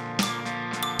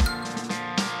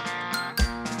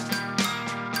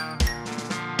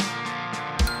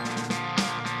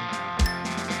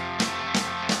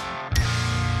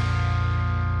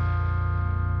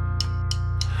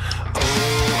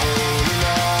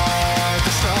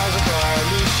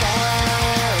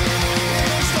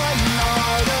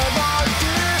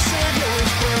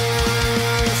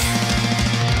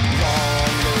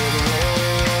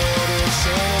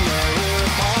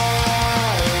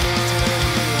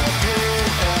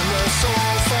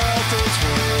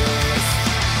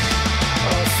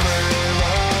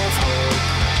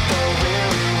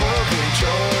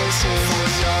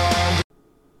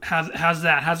 How's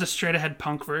that? How's a straight ahead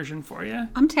punk version for you?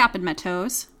 I'm tapping my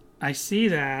toes. I see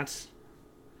that.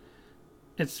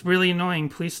 It's really annoying.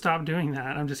 Please stop doing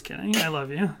that. I'm just kidding. I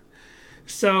love you.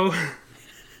 So,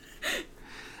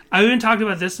 I haven't talked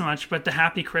about this much, but the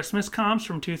Happy Christmas comps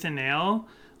from Tooth and Nail,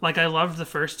 like I loved the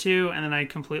first two, and then I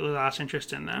completely lost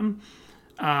interest in them.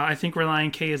 I think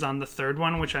Relient K is on the third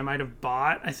one, which I might have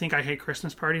bought. I think I Hate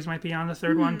Christmas Parties might be on the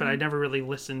third one, but I never really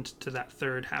listened to that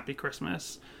third Happy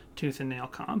Christmas Tooth and Nail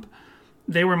comp.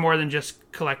 They were more than just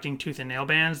collecting Tooth and Nail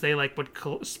bands. They like would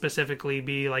specifically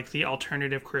be like the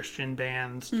alternative Christian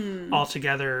bands all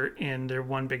together in their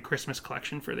one big Christmas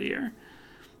collection for the year.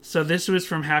 So this was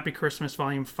from Happy Christmas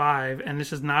Volume 5, and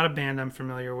this is not a band I'm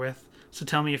familiar with. So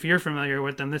tell me if you're familiar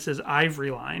with them. This is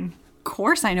Ivory Line. Of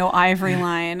course I know Ivory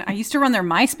Line. I used to run their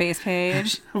MySpace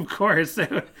page. Of course.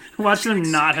 Watch them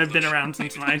not have been around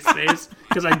since MySpace,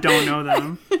 because I don't know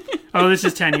them. Oh, this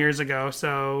is 10 years ago,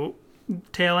 so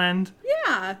tail end?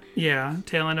 Yeah. Yeah,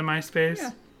 tail end of MySpace?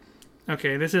 Yeah.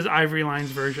 Okay, this is Ivory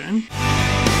Line's version.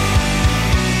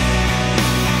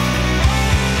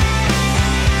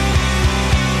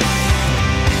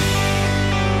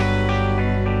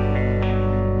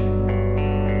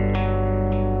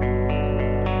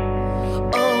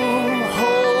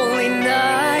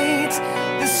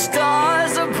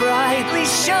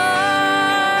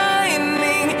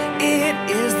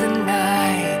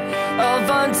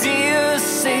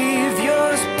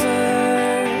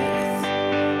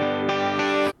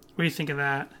 What do you think of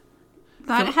that?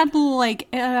 That had like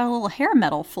a little hair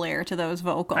metal flair to those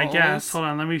vocals. I guess. Hold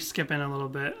on, let me skip in a little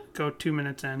bit. Go 2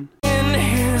 minutes in. In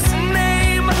his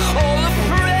name, all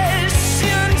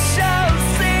oppression shall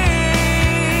cease.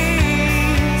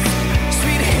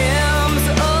 Sweet hymns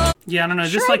of... Yeah, I don't know.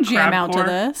 Is Sure, this like I'd jam crabcore? out to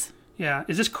this. Yeah,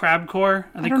 is this crabcore?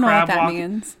 I don't know what that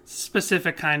means.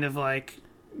 Specific kind of like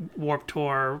Warped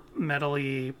Tour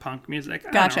metal-y punk music.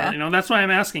 I Gotcha. don't really know. That's why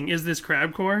I'm asking. Is this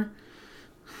crabcore?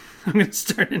 I'm gonna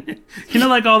start in it. You know,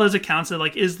 like all those accounts that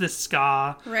like, is this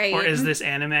ska? Right. Or is this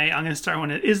anime? I'm gonna start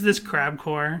one. Is this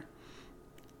crabcore?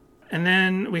 And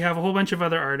then we have a whole bunch of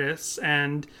other artists,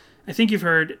 and I think you've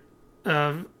heard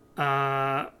of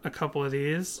a couple of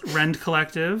these. Rend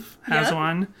Collective has Yep.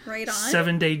 one. Right on.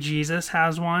 7 Day Jesus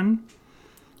has one.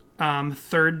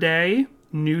 Third Day,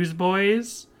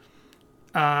 Newsboys.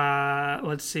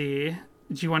 Let's see.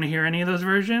 Do you want to hear any of those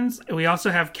versions? We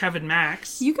also have Kevin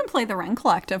Max. You can play the Ren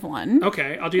Collective one.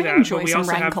 Okay, I'll do I that. enjoy But we some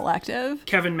also Ren have Collective.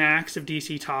 Kevin Max of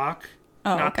DC Talk.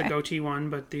 Oh, Not okay. the goatee one,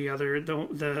 but the other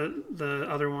the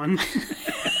other one.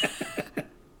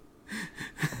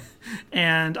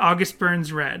 And August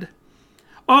Burns Red.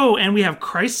 Oh, and we have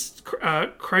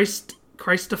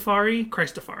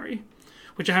Christafari,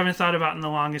 which I haven't thought about in the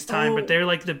longest time, but they're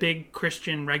like the big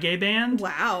Christian reggae band.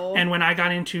 Wow. And when I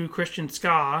got into Christian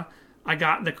ska, I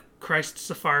got the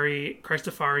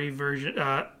Christafari version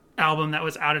album that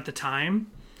was out at the time.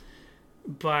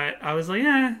 But I was like,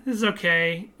 this is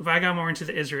okay. But I got more into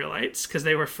the Israelites because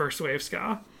they were first wave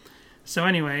ska. So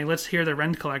anyway, let's hear the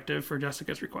Rend Collective for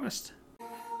Jessica's request.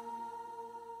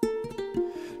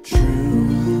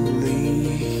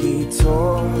 Truly, he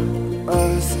taught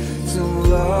us to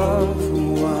love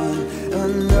one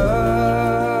another.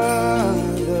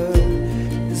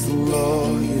 His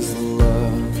law is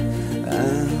love,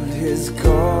 and his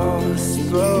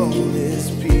gospel is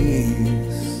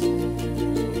peace.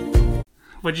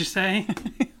 What'd you say?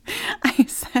 I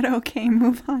said, okay,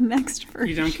 move on, next version.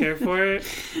 You don't care for it?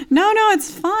 No, it's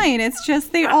fine. It's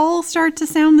just they all start to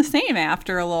sound the same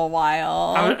after a little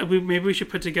while. Maybe we should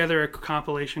put together a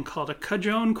compilation called A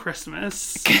Cajon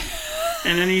Christmas.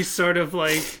 And any sort of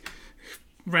like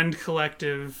Rend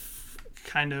Collective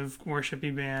kind of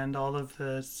worshipy band, all of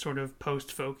the sort of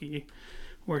post-folky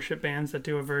worship bands that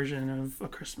do a version of a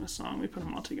Christmas song. We put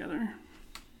them all together.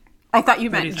 I thought you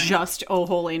do you meant think? just "Oh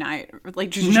Holy Night," like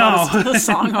just No. the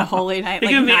song "Oh Holy Night." It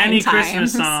like can be 9 any times.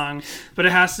 Christmas song, but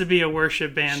it has to be a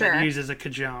worship band Sure. that uses a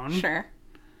cajon. Sure.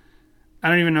 I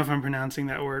don't even know if I'm pronouncing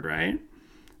that word right.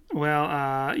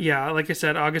 Well, yeah, like I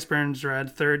said, August Burns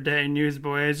Red, Third Day,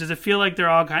 Newsboys. Does it feel like they're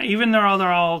all even though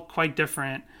they're all quite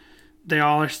different, they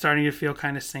all are starting to feel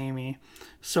kind of samey.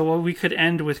 So we could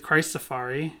end with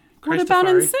Christafari. What about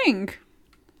NSYNC?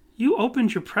 You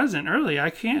opened your present early. I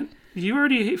can't. You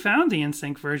already found the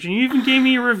NSYNC version. You even gave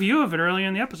me a review of it earlier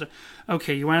in the episode.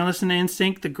 Okay, you want to listen to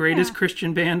NSYNC, the greatest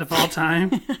Christian band of all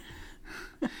time?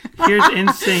 Here's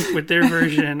NSYNC with their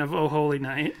version of Oh Holy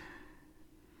Night.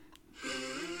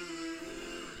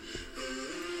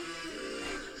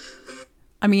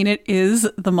 I mean, it is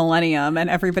the millennium, and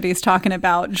everybody's talking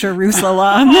about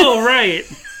Jerusalem. Oh, right.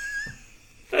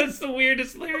 That's the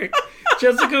weirdest lyric.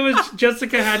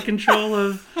 Jessica had control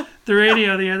of the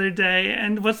radio the other day,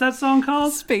 and what's that song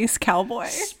called? Space Cowboy.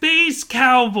 Space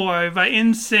Cowboy by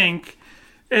NSYNC.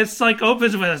 It's like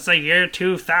opens with it's the year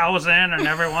 2000 and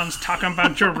everyone's talking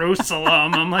about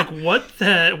Jerusalem. I'm like,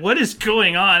 what is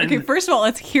going on? Okay, first of all,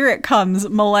 it's Here It Comes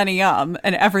Millennium,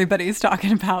 and everybody's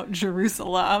talking about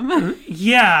Jerusalem.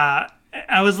 Yeah.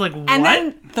 I was like, what? And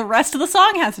then the rest of the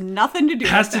song has nothing to do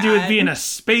with It has to do with that. being a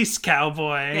space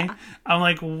cowboy. Yeah. I'm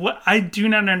like, what? I do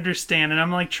not understand. And I'm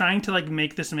like trying to like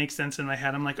make this make sense in my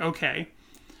head. I'm like, okay,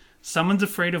 someone's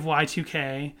afraid of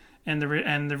Y2K and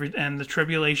the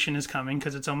tribulation is coming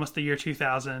because it's almost the year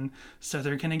 2000. So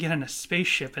they're gonna get on a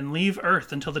spaceship and leave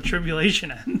Earth until the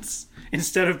tribulation ends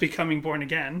instead of becoming born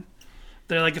again.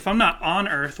 They're like, if I'm not on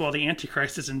Earth while the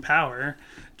Antichrist is in power,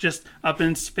 just up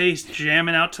in space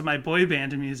jamming out to my boy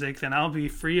band music, then I'll be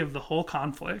free of the whole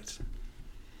conflict.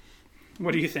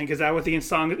 What do you think? Is that what the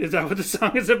song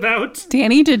is about?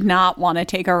 Danny did not want to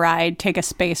take a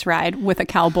space ride with a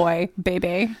cowboy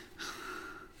baby.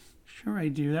 Sure I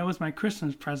do. That was my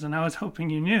Christmas present. I was hoping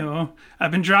you knew.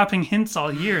 I've been dropping hints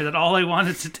all year that all I wanted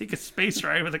is to take a space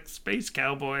ride with a space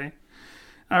cowboy.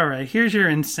 All right, here's your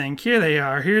NSYNC. Here they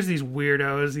are. Here's these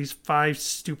weirdos, these 5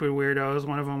 stupid weirdos.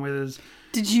 One of them with his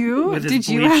Did you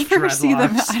bleached ever see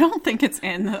them? dreadlocks. I don't think it's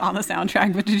on the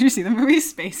soundtrack, but did you see the movie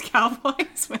Space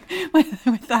Cowboys with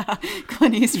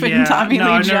Clint Eastwood and Tommy Lee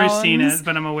Jones? I've never seen it,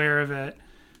 but I'm aware of it.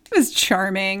 It was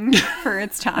charming for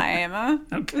its time.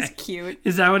 Okay. It was cute.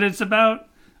 Is that what it's about?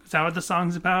 Is that what the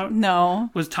song's about? No.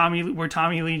 Were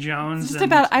Tommy Lee Jones? It's just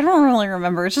about, I don't really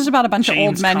remember. It's just about a bunch of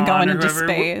old men going into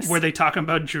space. Were they talking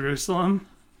about Jerusalem?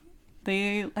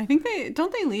 Don't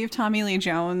they leave Tommy Lee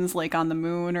Jones like on the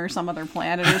moon or some other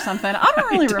planet or something? I don't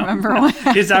really remember what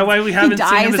happens. Is that why we haven't he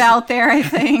seen him? dies out there, I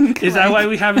think. Is that why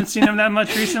we haven't seen him that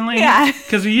much recently? Yeah.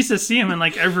 Because we used to see him in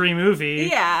like every movie.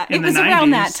 Yeah, in it was the 90s. around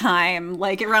that time,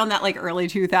 like around that like early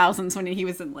 2000s when he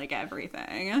was in like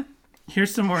everything.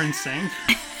 Here's some more NSYNC.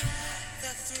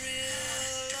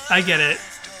 I get it.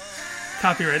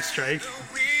 Copyright strike.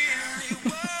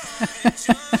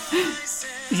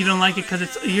 You don't like it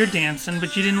because you're dancing,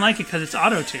 but you didn't like it because it's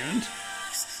auto-tuned.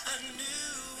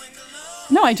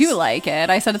 No, I do like it.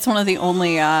 I said it's one of the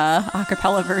only a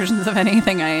cappella versions of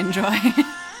anything I enjoy.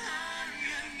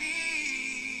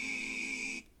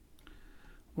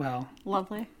 Well,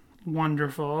 Lovely.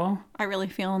 Wonderful. I really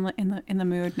feel in the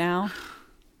mood now.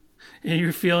 And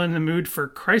you're feeling the mood for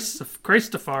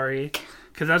Christafari,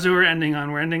 because that's what we're ending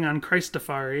on. We're ending on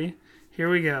Christafari. Here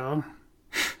we go.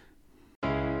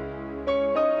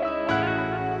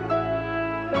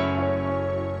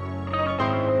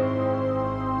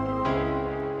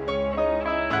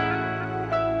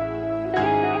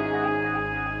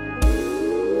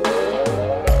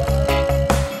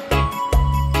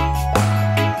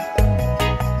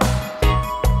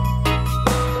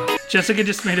 Jessica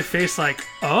just made a face like,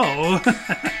 oh,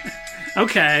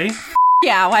 okay.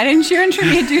 Yeah, why didn't you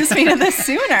introduce me to this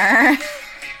sooner?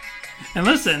 And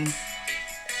listen.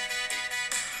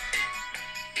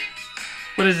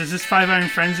 What is this? Is this Five Iron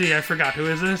Frenzy? I forgot. Who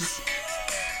is this?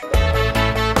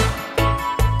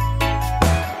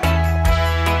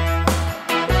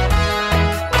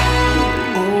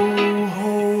 Oh,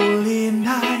 holy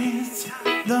night,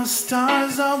 the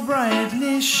stars are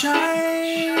brightly shining.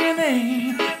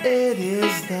 It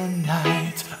is the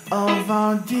night of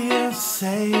our dear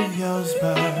Savior's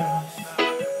birth.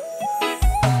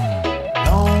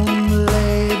 Long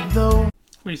lay the... What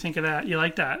do you think of that? You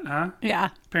like that, huh? Yeah.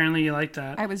 Apparently you like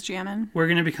that. I was jamming. We're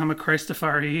going to become a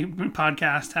Christafari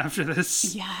podcast after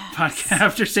this Yes. podcast,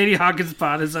 after Sadie Hawkins'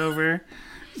 pod is over.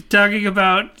 Talking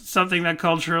about something that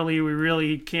culturally we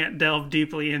really can't delve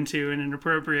deeply into in an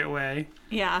appropriate way.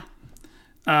 Yeah.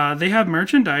 They have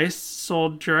merchandise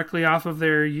sold directly off of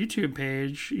their YouTube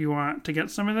page. You want to get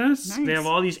some of this? Nice. They have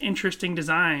all these interesting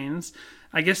designs.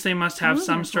 I guess they must have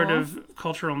some sort of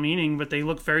cultural meaning, but they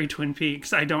look very Twin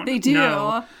Peaks. I don't They do.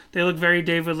 know. They look very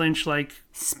David Lynch-like.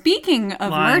 Speaking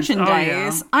of Lines.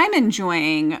 merchandise, Oh, yeah. I'm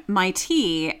enjoying my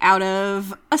tea out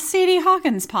of a Sadie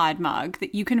Hawkins pod mug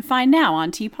that you can find now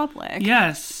on TeePublic.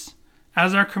 Yes,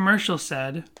 as our commercial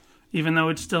said, even though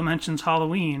it still mentions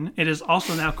Halloween, it is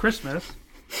also now Christmas.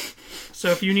 So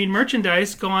if you need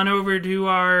merchandise, go on over to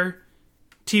our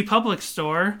TeePublic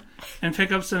store and pick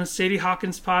up some Sadie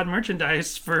Hawkins pod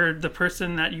merchandise for the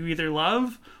person that you either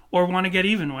love or want to get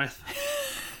even with.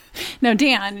 Now,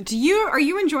 Dan, are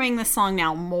you enjoying this song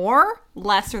now more,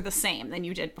 less, or the same than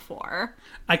you did before?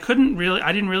 I didn't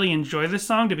really enjoy this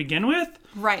song to begin with.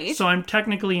 Right. So I'm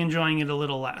technically enjoying it a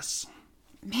little less.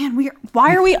 Man,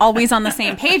 why are we always on the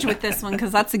same page with this one?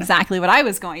 Because that's exactly what I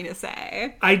was going to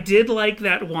say. I did like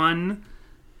that one.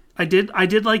 I did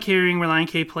like hearing Relient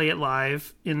K play it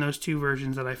live in those two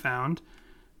versions that I found.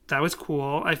 That was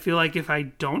cool. I feel like if I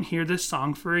don't hear this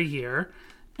song for a year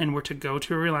and were to go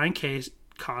to a Relient K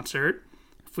concert,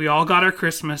 if we all got our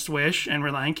Christmas wish and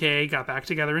Relient K got back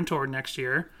together and toured next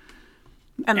year,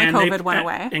 and COVID went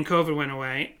away. And COVID went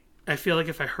away. I feel like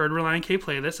if I heard Relient K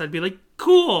play this, I'd be like,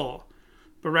 cool.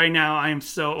 But right now, I am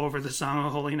so over the song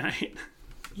of Holy Night.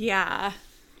 Yeah.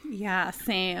 Yeah,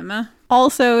 same.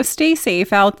 Also, stay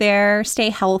safe out there. Stay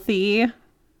healthy.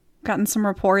 Gotten some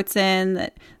reports in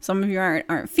that some of you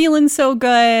aren't feeling so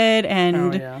good.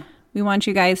 And we want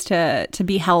you guys to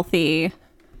be healthy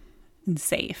and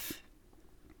safe.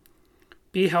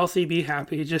 Be healthy, be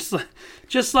happy.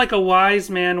 Just like a wise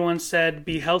man once said,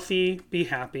 be healthy, be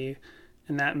happy.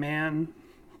 And that man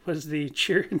was the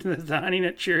Honey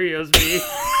Nut Cheerios bee.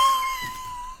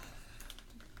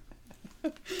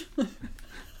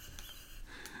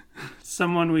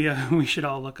 Someone we should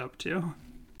all look up to.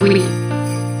 We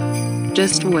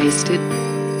just wasted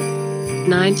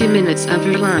 90 minutes of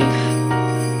your life.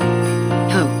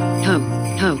 Ho, ho,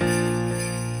 ho.